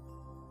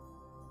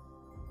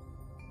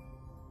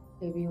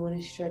 Maybe you want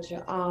to stretch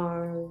your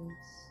arms.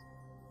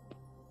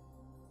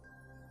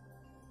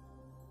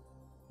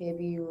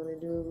 Maybe you want to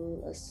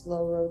do a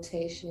slow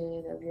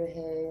rotation of your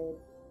head.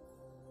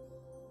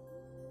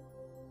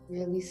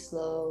 Really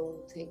slow,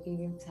 taking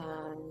your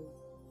time.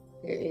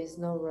 There is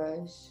no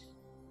rush.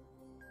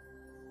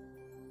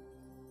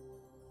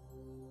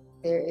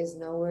 There is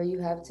nowhere you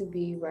have to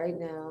be right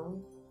now.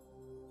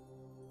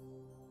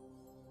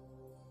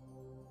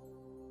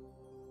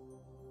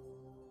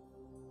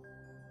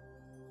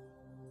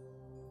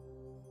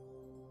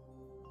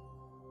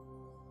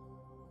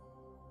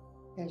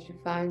 As you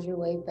find your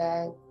way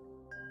back,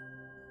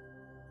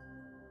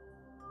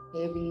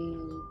 maybe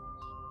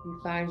you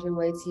find your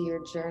way to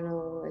your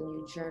journal and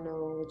you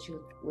journal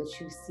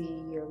what you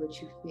see or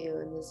what you feel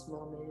in this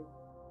moment.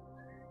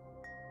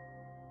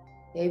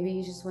 Maybe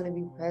you just want to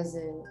be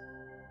present.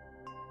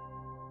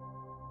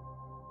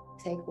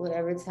 Take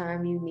whatever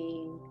time you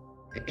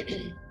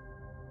need.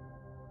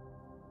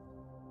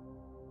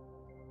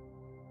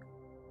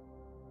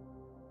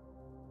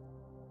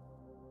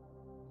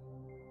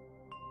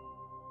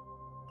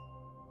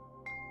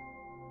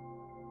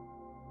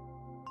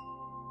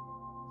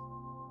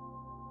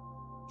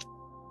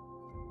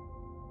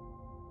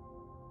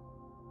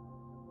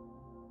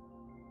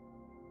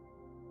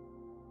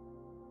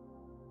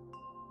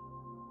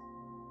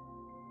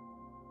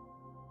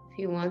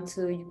 you want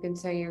to, you can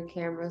turn your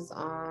cameras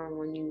on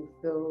when you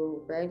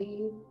feel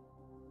ready.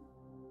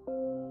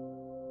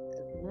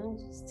 If not,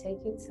 just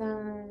take your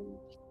time.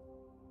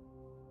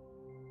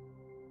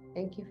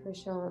 Thank you for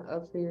showing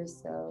up for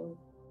yourself.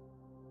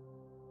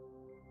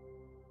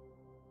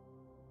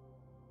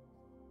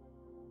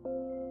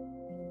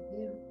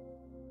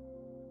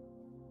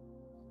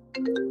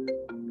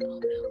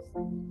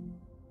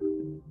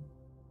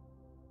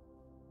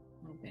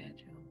 My bad,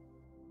 y'all.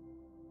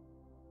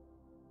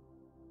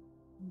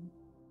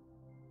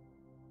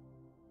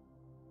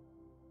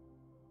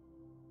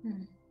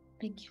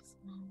 Thank you so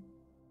much.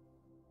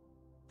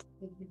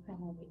 Thank you for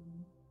having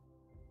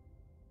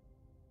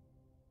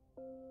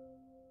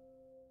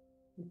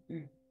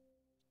me.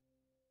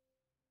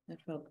 That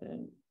felt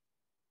good.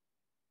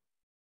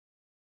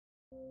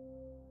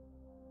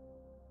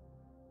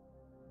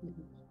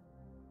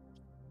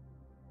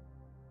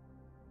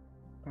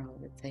 Probably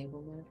the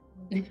table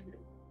metaphor.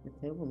 The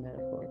table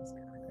metaphor is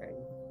kind of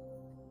crazy.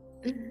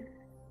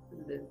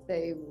 The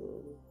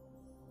table.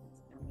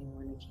 I mean,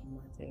 when to keep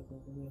my table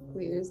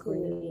Clear.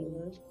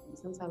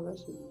 Sometimes I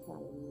should be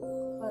kind of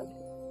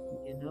cluttered.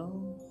 You know,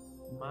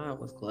 mine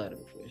was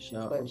cluttered for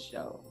sure. For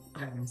sure.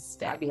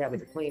 I be having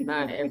to clean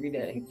mine every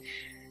day.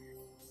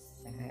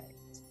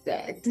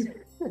 Stacked.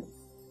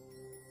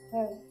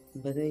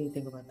 But then you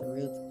think about the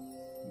real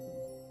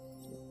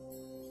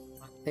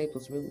my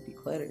tables really be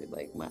cluttered,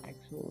 like my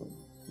actual,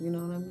 you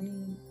know what I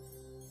mean?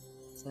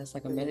 So that's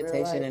like a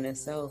meditation in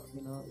itself,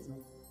 you know, it's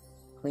like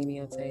cleaning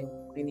your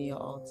table, cleaning your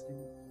altar.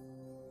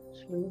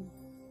 True.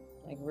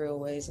 Like real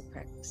ways of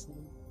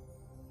practicing.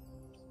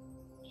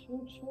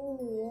 True,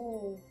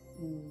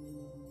 yes.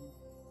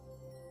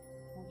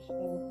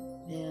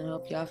 Man, I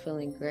hope y'all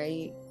feeling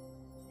great.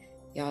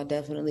 Y'all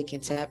definitely can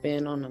tap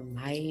in on the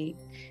mic.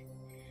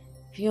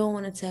 If you don't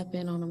want to tap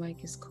in on the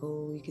mic, it's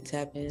cool. You can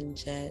tap in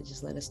chat.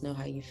 Just let us know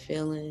how you're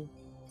feeling.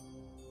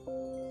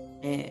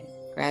 And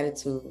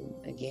gratitude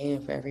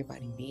again for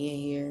everybody being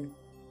here.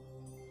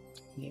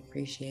 We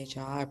appreciate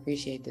y'all. I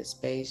appreciate this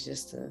space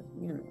just to,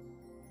 you know,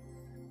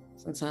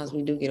 sometimes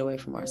we do get away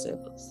from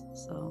ourselves.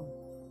 So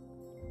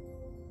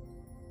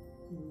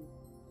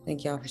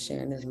thank y'all for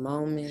sharing this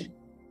moment.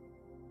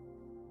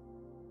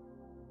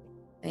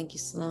 Thank you,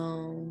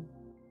 Sloan.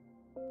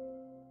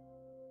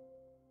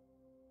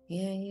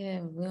 Yeah.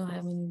 We don't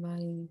have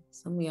anybody.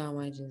 Some of y'all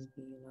might just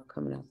be, you know,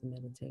 coming out the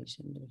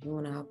meditation. But if you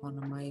want to hop on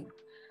the mic,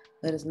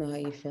 let us know how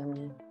you're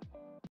feeling.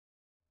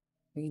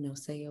 Or, you know,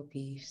 say your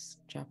piece,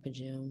 drop a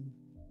gem.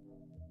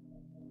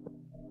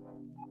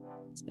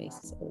 Space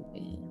is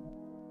open.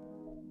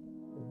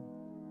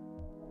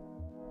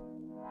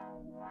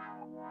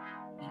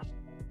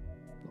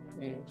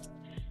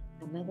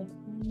 Another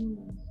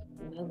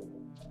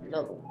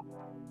one.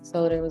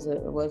 So there was a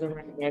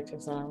writing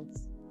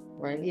exercise,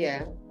 right?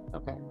 Yeah.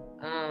 Okay.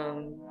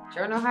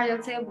 Journal how your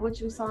table, what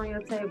you saw on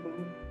your table.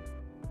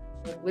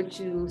 What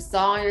you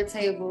saw on your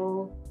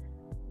table,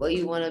 what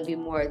you want to be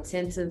more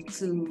attentive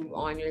to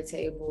on your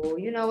table,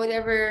 you know,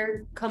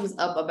 whatever comes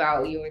up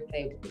about your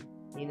table,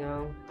 you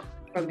know,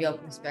 from your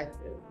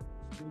perspective.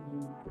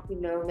 You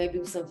know,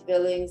 maybe some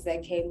feelings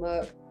that came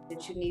up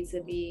that you need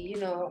to be, you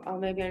know, oh,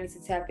 maybe I need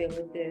to tap in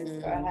with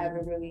this, or I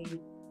haven't really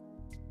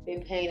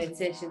been paying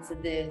attention to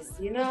this,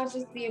 you know,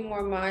 just being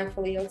more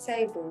mindful of your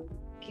table,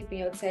 keeping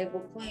your table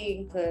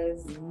clean,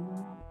 because,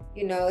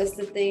 you know, it's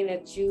the thing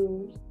that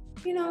you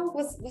know,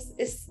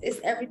 it's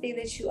everything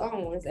that you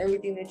own. It's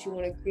everything that you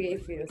want to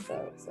create for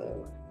yourself.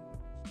 So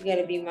you got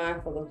to be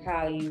mindful of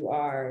how you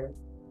are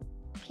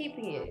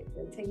keeping it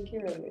and taking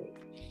care of it.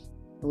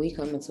 We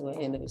coming to an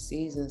end of the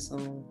season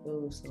soon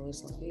too, so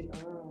it's like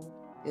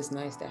it's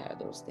nice to have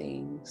those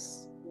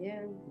things.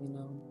 Yeah, you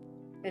know,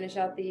 finish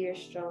out the year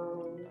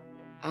strong.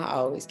 I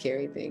always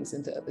carry things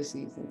into other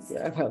seasons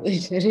that I probably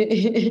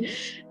shouldn't.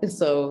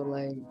 So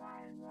like,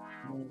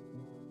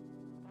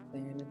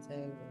 clearing the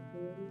table.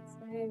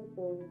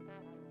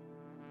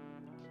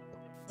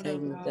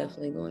 Table is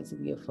definitely going to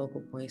be a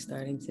focal point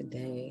starting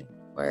today.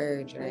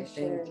 Word, right?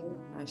 Thank you.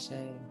 Ashe.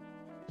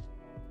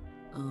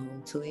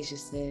 Talisha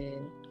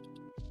said,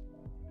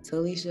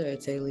 Talisha or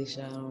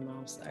Talisha, I don't know,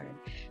 I'm sorry.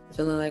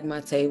 Feeling like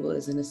my table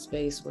is in a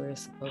space where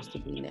it's supposed to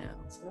be now.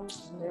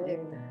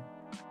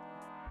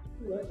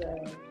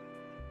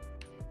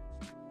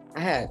 I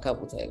had a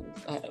couple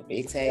tables. I had a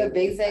big table.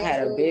 I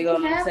had a big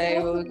old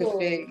table we could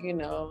fit, you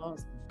know.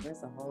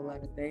 There's a whole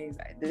lot of things.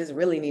 This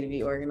really need to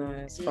be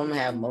organized. I'm gonna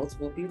have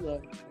multiple people.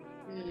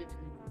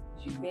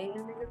 You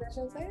banging niggas at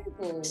your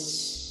table.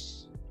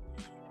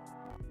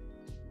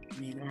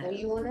 Man, who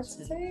you want at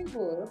your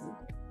table?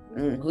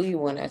 Who you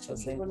want at your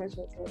table?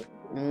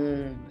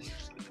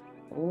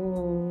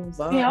 Ooh,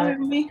 y'all hear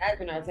me? I've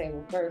been our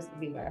table first to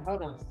be like,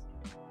 hold on.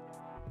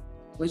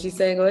 What you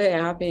say? Go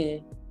ahead, hop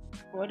in.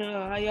 What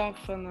how y'all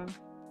feeling?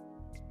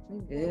 We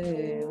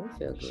good. We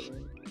feel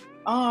good.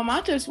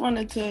 I just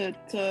wanted to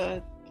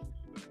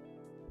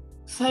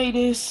say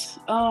this.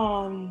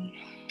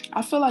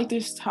 I feel like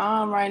this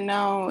time right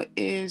now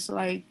is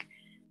like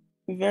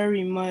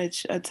very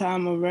much a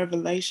time of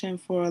revelation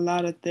for a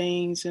lot of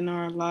things in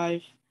our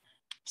life.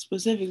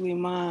 specifically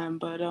mine,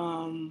 but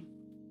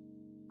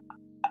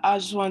I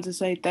just wanted to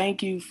say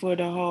thank you for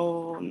the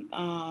whole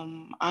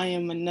I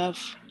am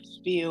enough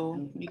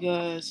spiel,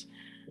 because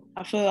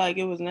I feel like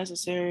it was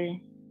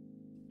necessary.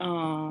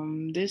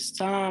 This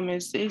time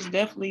it's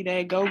definitely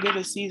that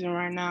go-getter season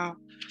right now.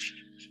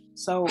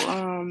 So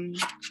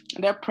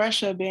that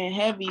pressure being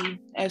heavy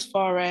as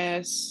far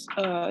as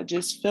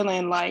just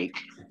feeling like,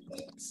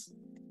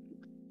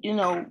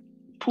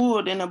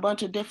 pulled in a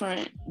bunch of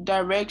different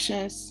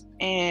directions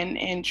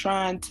and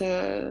trying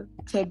to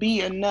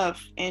be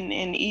enough in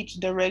each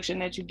direction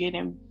that you get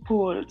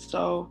pulled.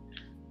 So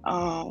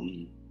that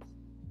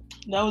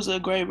was a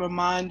great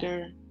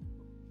reminder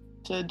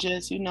to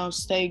just,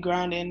 stay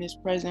grounded in this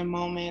present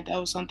moment. That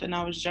was something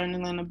I was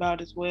journaling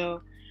about as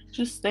well.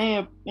 Just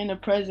staying in the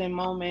present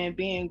moment,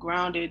 being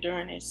grounded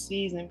during this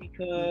season,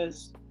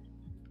 because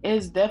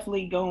it's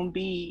definitely gonna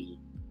be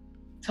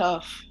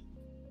tough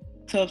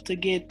to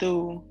get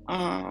through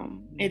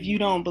if you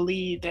don't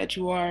believe that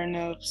you are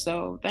enough.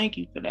 So thank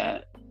you for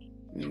that.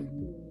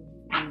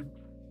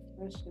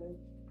 For sure.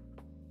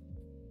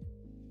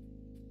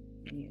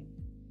 Yeah,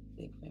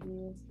 big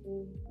fan.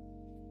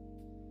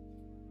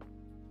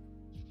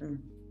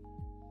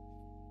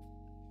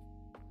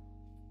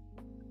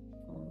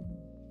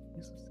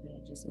 This was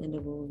said, just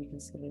ended what we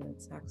consider a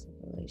toxic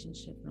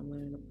relationship. I'm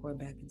learning to pour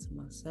back into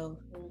myself.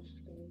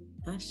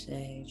 Ashe,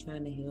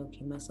 trying to heal,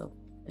 keep myself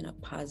in a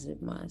positive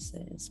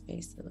mindset and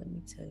space to let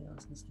me tell y'all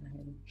since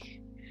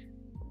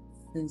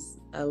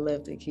I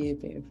left the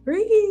kid being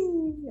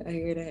free. I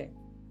hear that.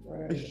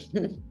 Right.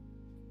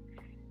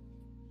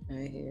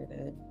 I hear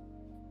that.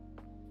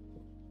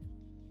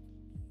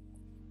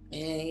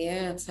 And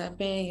yeah,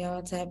 tap in,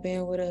 y'all. Tap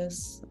in with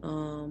us.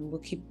 We'll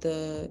keep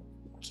the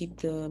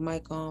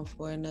mic on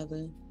for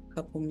another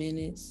couple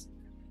minutes.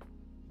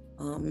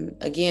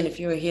 Again, if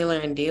you're a healer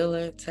and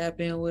dealer,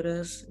 tap in with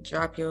us.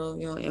 Drop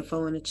your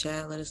info in the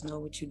chat. Let us know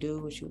what you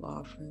do, what you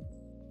offer.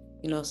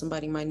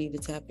 Somebody might need to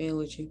tap in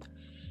with you,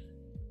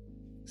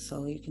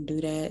 so you can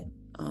do that.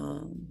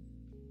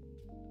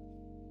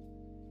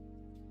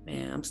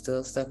 Man, I'm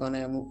still stuck on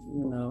that.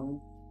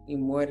 You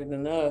more than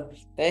enough.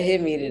 That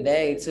hit me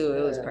today too.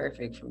 It was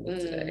perfect for me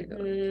today.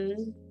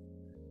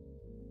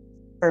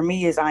 For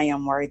me, is I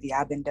am worthy.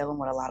 I've been dealing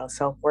with a lot of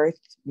self-worth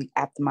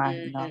after my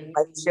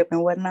relationship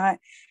and whatnot,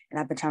 and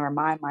I've been trying to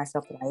remind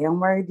myself that I am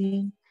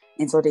worthy.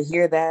 And so to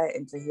hear that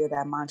and to hear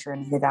that mantra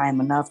and hear that I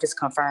am enough just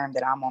confirmed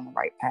that I'm on the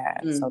right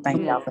path. So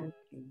thank y'all for that.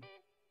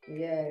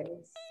 Yes.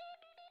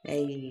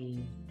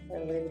 Hey.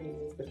 That literally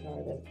was the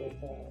part that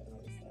put that. I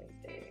was like,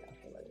 dang, I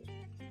feel like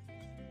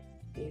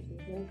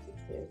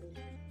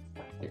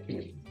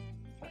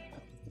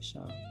for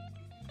sure.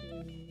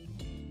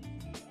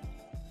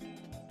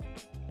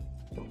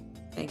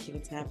 Thank you for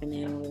tapping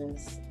in with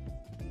us.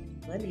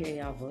 Let me hear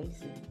y'all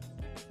voices.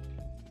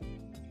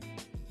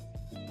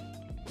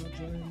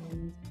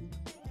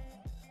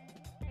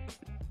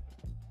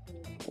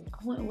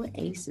 What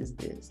ace is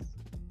this?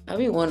 I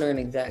be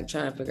wondering trying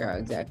to figure out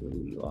exactly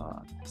who you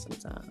are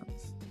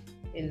sometimes.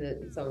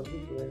 Some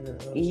people in the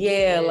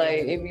like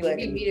it be like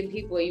you meeting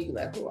people and you be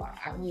like, who are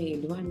I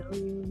mean, do I know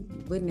you?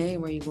 What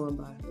name are you going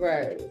by?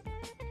 Right.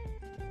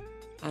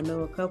 I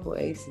know a couple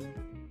aces.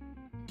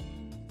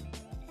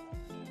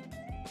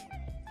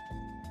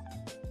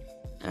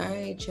 All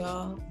right,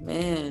 y'all.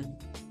 Man,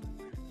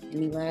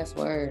 any last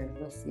words?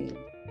 Let's see.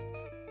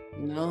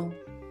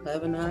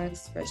 Clever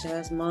Nice,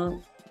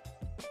 FreshAssMonk,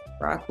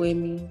 rock with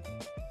me.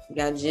 We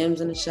got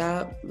gems in the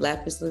shop,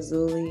 lapis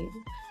lazuli.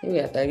 I think we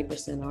got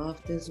 30%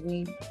 off this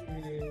week.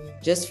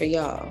 Just for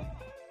y'all.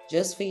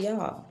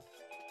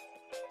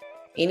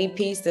 Any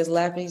piece that's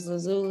lapis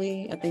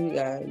lazuli, I think we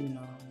got,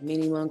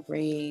 mini monk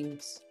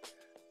rings,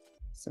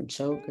 some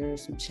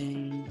chokers, some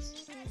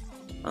chains.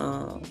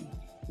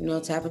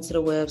 Tap into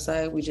the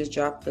website. We just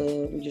dropped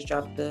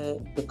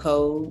the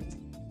code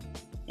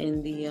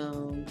in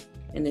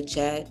the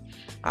chat.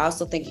 I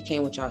also think it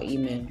came with y'all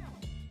email.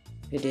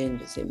 If it didn't,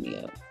 just hit me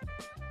up.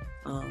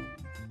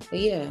 But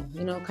yeah,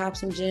 cop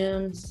some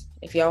gems.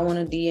 If y'all want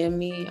to DM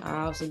me,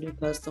 I also do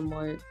custom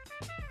work.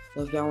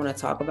 So if y'all want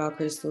to talk about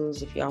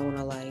crystals, if y'all want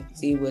to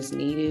see what's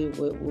needed,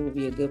 what will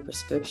be a good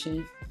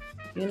prescription,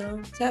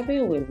 tap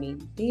in with me,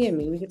 DM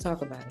me. We can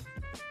talk about it.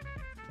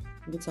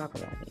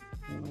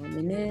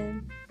 And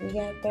then we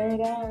got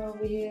Third Eye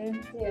over here,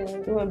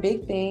 doing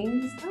big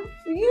things.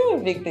 You're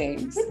doing big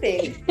things. Good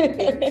things.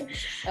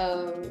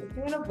 If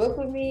you want to book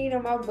with me,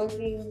 my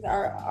bookings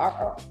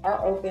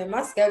are open.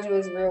 My schedule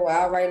is real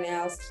wild right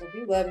now, so if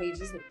you love me,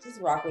 just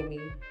rock with me.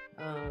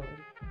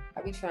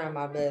 I be trying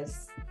my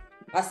best.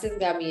 My sis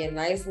got me a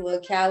nice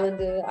little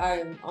calendar.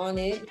 I'm on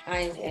it. I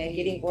am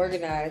getting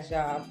organized,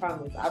 y'all. I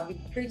promise. I'll be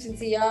preaching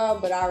to y'all,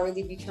 but I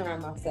really be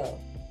trying myself.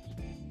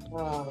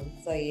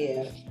 So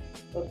yeah.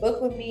 But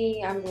book with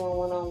me. I'm doing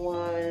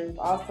one-on-ones.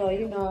 Also,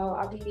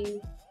 I'll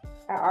be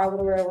at our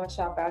little red one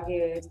shop out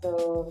here.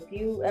 So if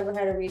you ever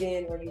had a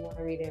reading, or you want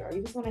to read it, or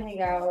you just want to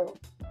hang out,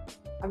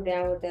 I'm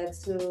down with that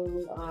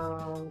too.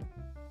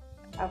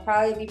 I'll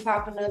probably be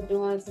popping up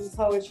doing some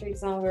poetry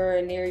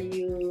somewhere near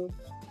you.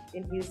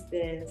 in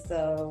Houston.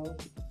 So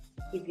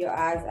keep your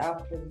eyes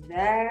out for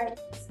that.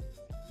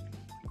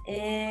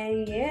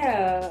 And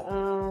yeah,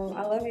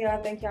 I love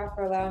y'all. Thank y'all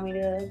for allowing me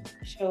to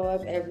show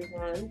up,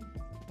 everyone,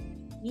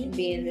 and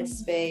be in this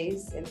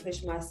space and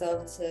push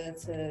myself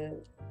to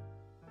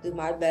do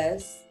my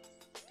best.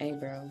 Hey,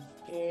 bro.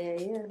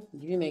 And yeah,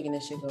 You be making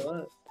this shit go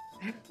up.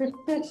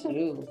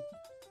 Shoot.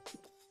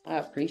 I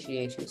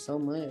appreciate you so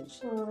much.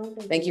 Oh,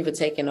 Thank you for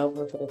taking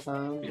over for the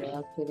time that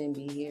I couldn't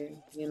be here,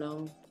 you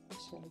know.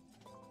 Sure.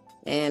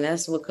 And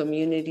that's what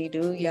community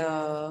do,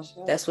 y'all.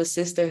 Sure. That's what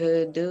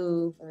sisterhood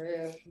do.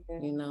 For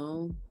real. You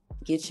know,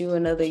 get you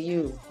another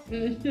you.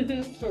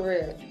 For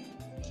real.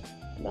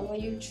 Someone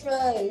you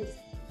trust.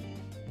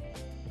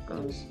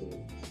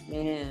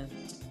 Man,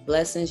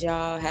 blessings,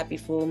 y'all. Happy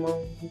full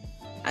moon.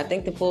 I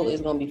think the full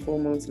is gonna be full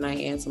moon tonight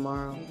and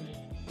tomorrow.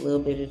 A little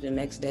bit of the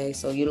next day.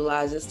 So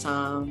utilize this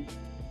time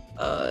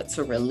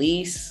to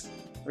release.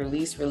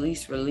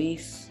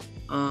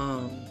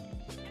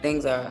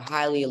 Things are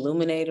highly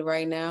illuminated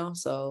right now.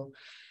 So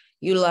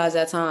utilize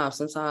that time.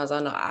 Sometimes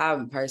I know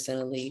I'm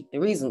personally, the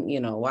reason,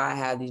 you know, why I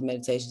have these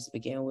meditations to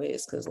begin with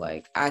is because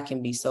like I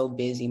can be so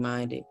busy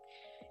minded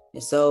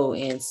and so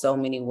in so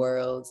many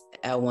worlds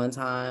at one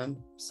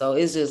time. So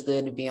it's just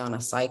good to be on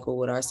a cycle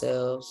with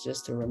ourselves,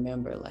 just to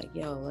remember like,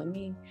 yo, let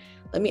me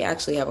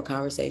actually have a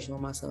conversation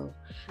with myself,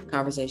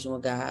 conversation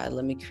with God.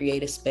 Let me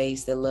create a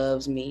space that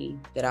loves me,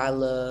 that I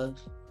love,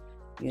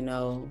 you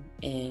know.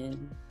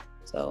 And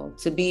so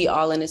to be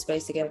all in this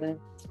space together,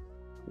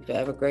 we're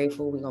forever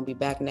grateful. We're gonna be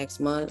back next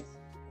month.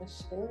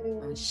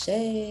 Ashe.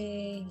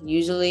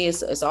 Usually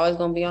it's always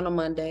gonna be on a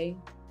Monday,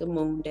 the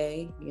moon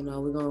day. You know,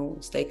 we're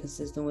gonna stay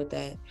consistent with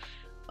that.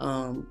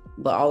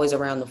 But always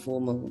around the full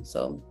moon.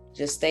 So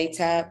just stay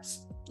tapped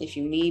if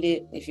you need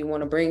it. If you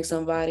want to bring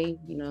somebody,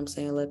 you know what I'm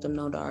saying, let them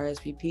know the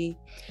RSVP.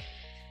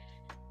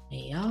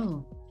 Hey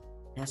yo,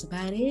 that's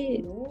about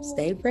it.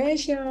 Stay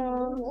fresh,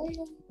 y'all.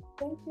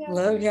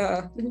 Love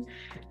y'all.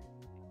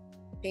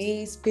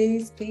 Peace.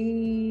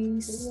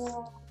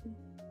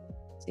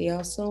 See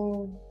y'all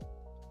soon.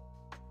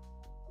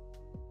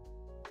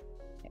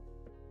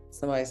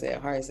 Somebody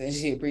said, Heart said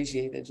she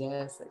appreciated the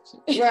jazz section.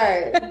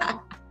 Right.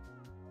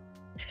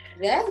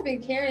 Jazz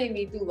been carrying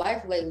me through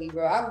life lately,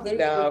 bro. I've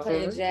literally been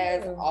playing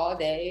jazz all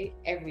day,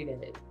 every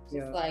day.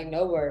 Just like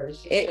no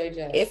words.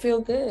 It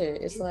feels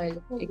good. It's like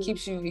it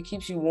keeps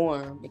you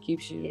warm. It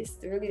keeps you. It's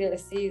really that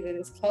season.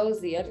 It's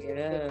cozy. I just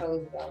feel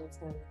cozy all the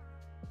time.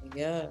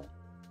 Yeah.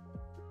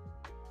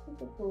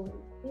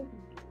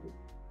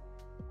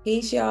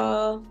 Peace,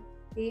 y'all.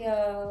 Take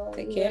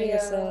care of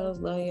yourselves.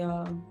 Love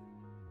y'all.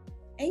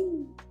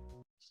 Hey.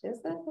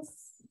 Just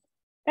us.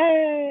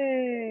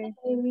 Hey,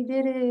 We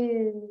did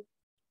it.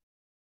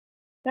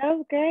 that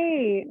was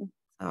great.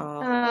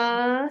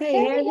 Hey,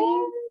 Heavy.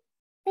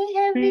 Hey,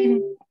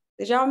 Heavy.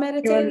 Did y'all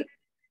meditate?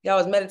 Y'all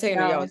was meditating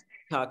or y'all was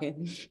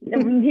talking?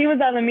 He was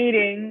on the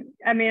meeting.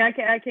 I mean,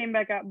 I came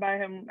back up by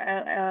him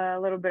a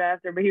little bit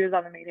after, but he was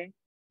on the meeting.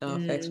 Oh,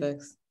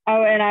 facts.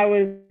 Oh, and I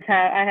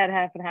had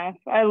half and half.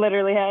 I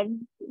literally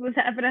was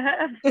half and a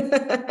half.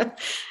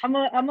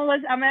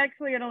 I'm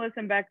actually gonna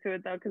listen back to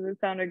it though because it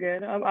sounded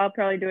good. I'll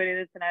probably do it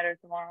either tonight or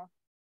tomorrow.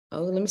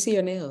 Oh, let me see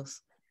your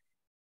nails.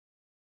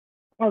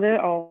 Oh,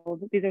 they're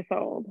old. These are so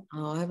old.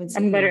 Oh, I haven't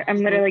seen them. I'm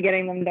literally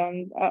getting them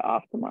done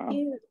off tomorrow.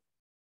 Yeah.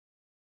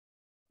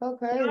 So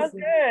crazy. That was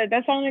good.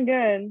 That sounded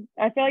good.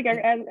 I feel like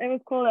it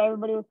was cool that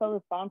everybody was so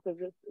responsive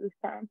this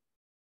time.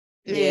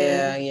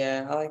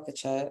 Yeah. I like the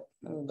chat.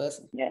 That was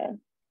blessing. Yeah.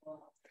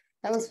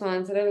 That was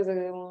fun. So that was a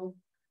good one.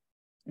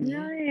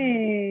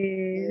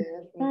 Nice. Yeah.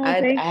 Oh,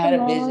 I had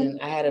a vision.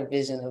 I had a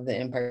vision of the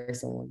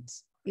in-person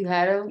ones. You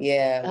had them?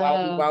 Yeah.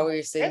 While we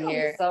were sitting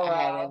here,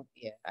 I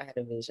had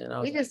a vision.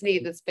 We just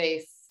need the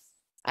space.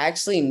 I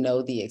actually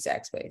know the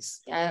exact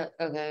space. Yeah.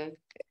 Okay.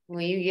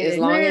 When you get as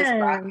long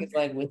as Rock is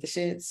like with the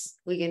shits,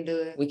 we can do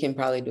it. We can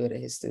probably do it at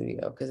his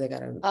studio because they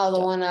got a. Oh, the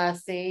one I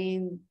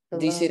seen.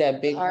 Do you see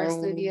that big art room?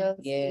 Studios?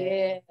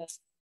 Yeah.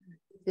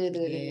 Good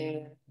in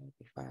there. That'd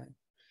be fine.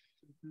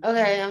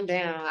 Okay, I'm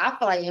down. I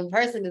feel like in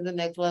person is the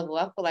next level.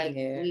 I feel like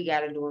we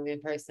got to do them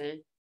in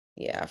person.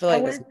 Yeah, I feel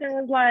like.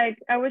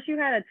 I wish you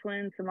had a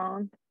twin,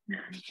 Simone.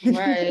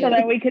 Right. So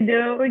that we could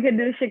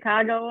do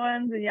Chicago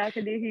ones and y'all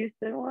could do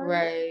Houston ones.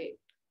 Right.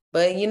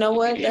 But you know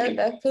what?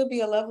 That could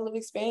be a level of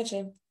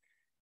expansion.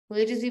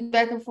 We'll just be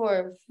back and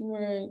forth.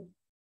 Right.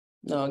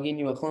 No, I'm getting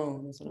you a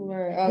clone.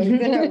 Right. Oh, you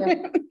can have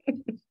right.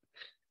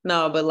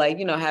 No, but like,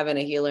 you know, having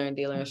a healer and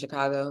dealer in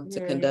Chicago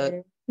to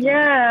conduct.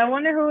 Yeah, I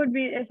wonder who would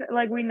be if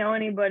like we know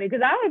anybody,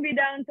 because I would be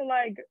down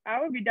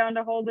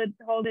to hold it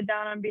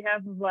down on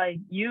behalf of like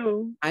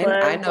you.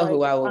 I know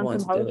who I would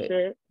want to do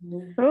it.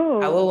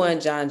 Who? I would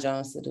want John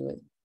Jones to do it.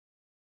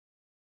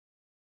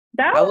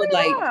 That would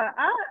like.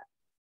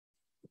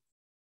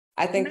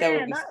 I think that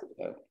would be.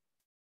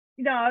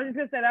 No, I was just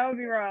gonna say that would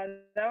be raw.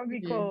 That would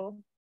be cool.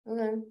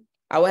 Okay.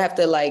 I would have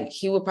to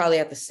he would probably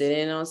have to sit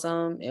in on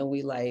some, and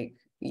we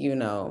you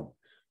know.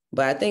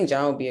 But I think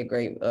John would be a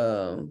great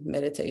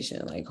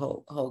meditation, like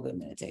whole good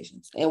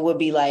meditations, and would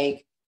be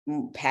like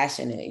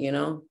passionate, you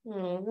know?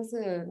 That's it.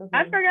 Okay.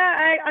 I forgot.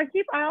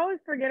 I always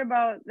forget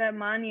about that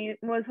Mani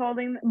was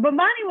holding, but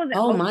Mani wasn't.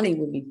 Oh, hosting, Mani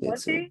would be good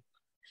was too. he?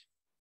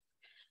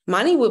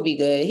 Mani would be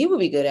good. He would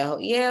be good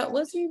at. Yeah,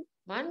 was he?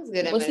 Mine is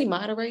good at Was he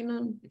moderating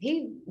them?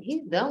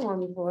 He's done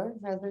one before,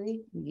 hasn't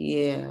he?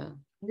 Yeah.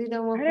 Has he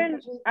done one?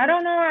 I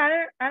don't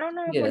know. I don't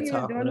know if Yeah, when he was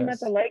talk doing with them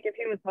us. at the lake,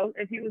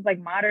 if he was like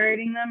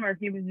moderating them, or if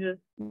he was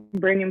just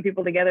bringing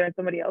people together and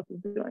somebody else was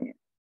doing it.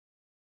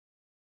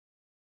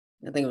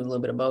 I think it was a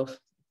little bit of both.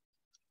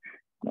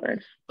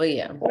 Lord. But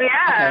yeah. Well,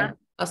 yeah. Okay.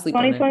 I'll sleep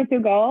on that.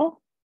 2022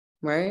 goal,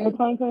 Right? or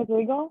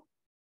 2023 goal.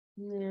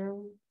 Yeah.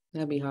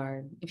 That'd be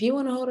hard. If you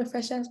want to hold a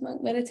fresh ass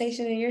monk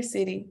meditation in your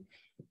city,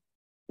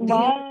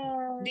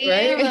 Wow.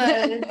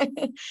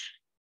 right?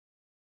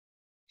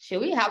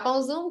 Should we hop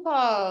on Zoom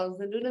calls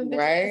and do them bitches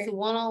Right.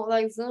 one on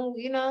like Zoom,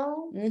 you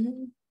know?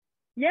 Mm-hmm.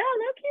 Yeah,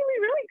 low-key, we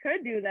really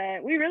could do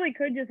that. We really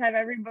could just have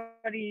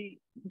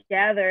everybody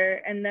gather,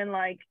 and then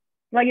like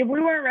if we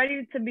weren't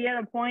ready to be at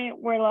a point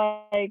where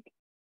like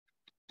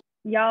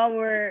y'all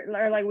were,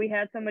 or like we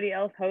had somebody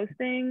else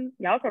hosting,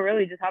 y'all could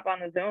really just hop on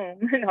the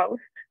Zoom and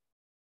host.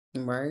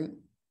 Right.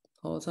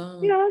 Whole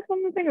time. You know, that's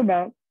something to think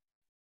about.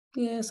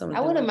 Yeah, something.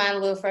 I wouldn't mind a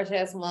little fresh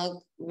ass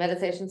monk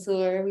meditation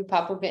tour. We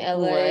pop up in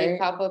LA, Right.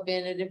 pop up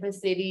in a different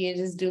city, and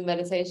just do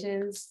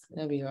meditations.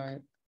 That'd be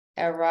hard.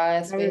 At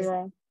Rise That'd be Space.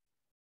 wrong.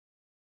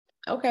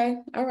 Okay.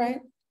 All right.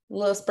 A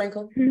little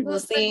sprinkle. Little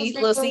seed.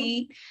 Little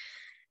seed.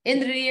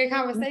 End of the year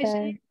conversation.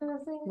 Okay. You know what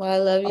I'm saying? Well, I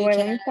love you. Oh, wait,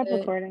 let me stop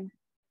recording.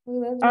 We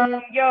love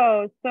you.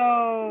 Yo,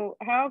 so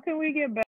how can we get back?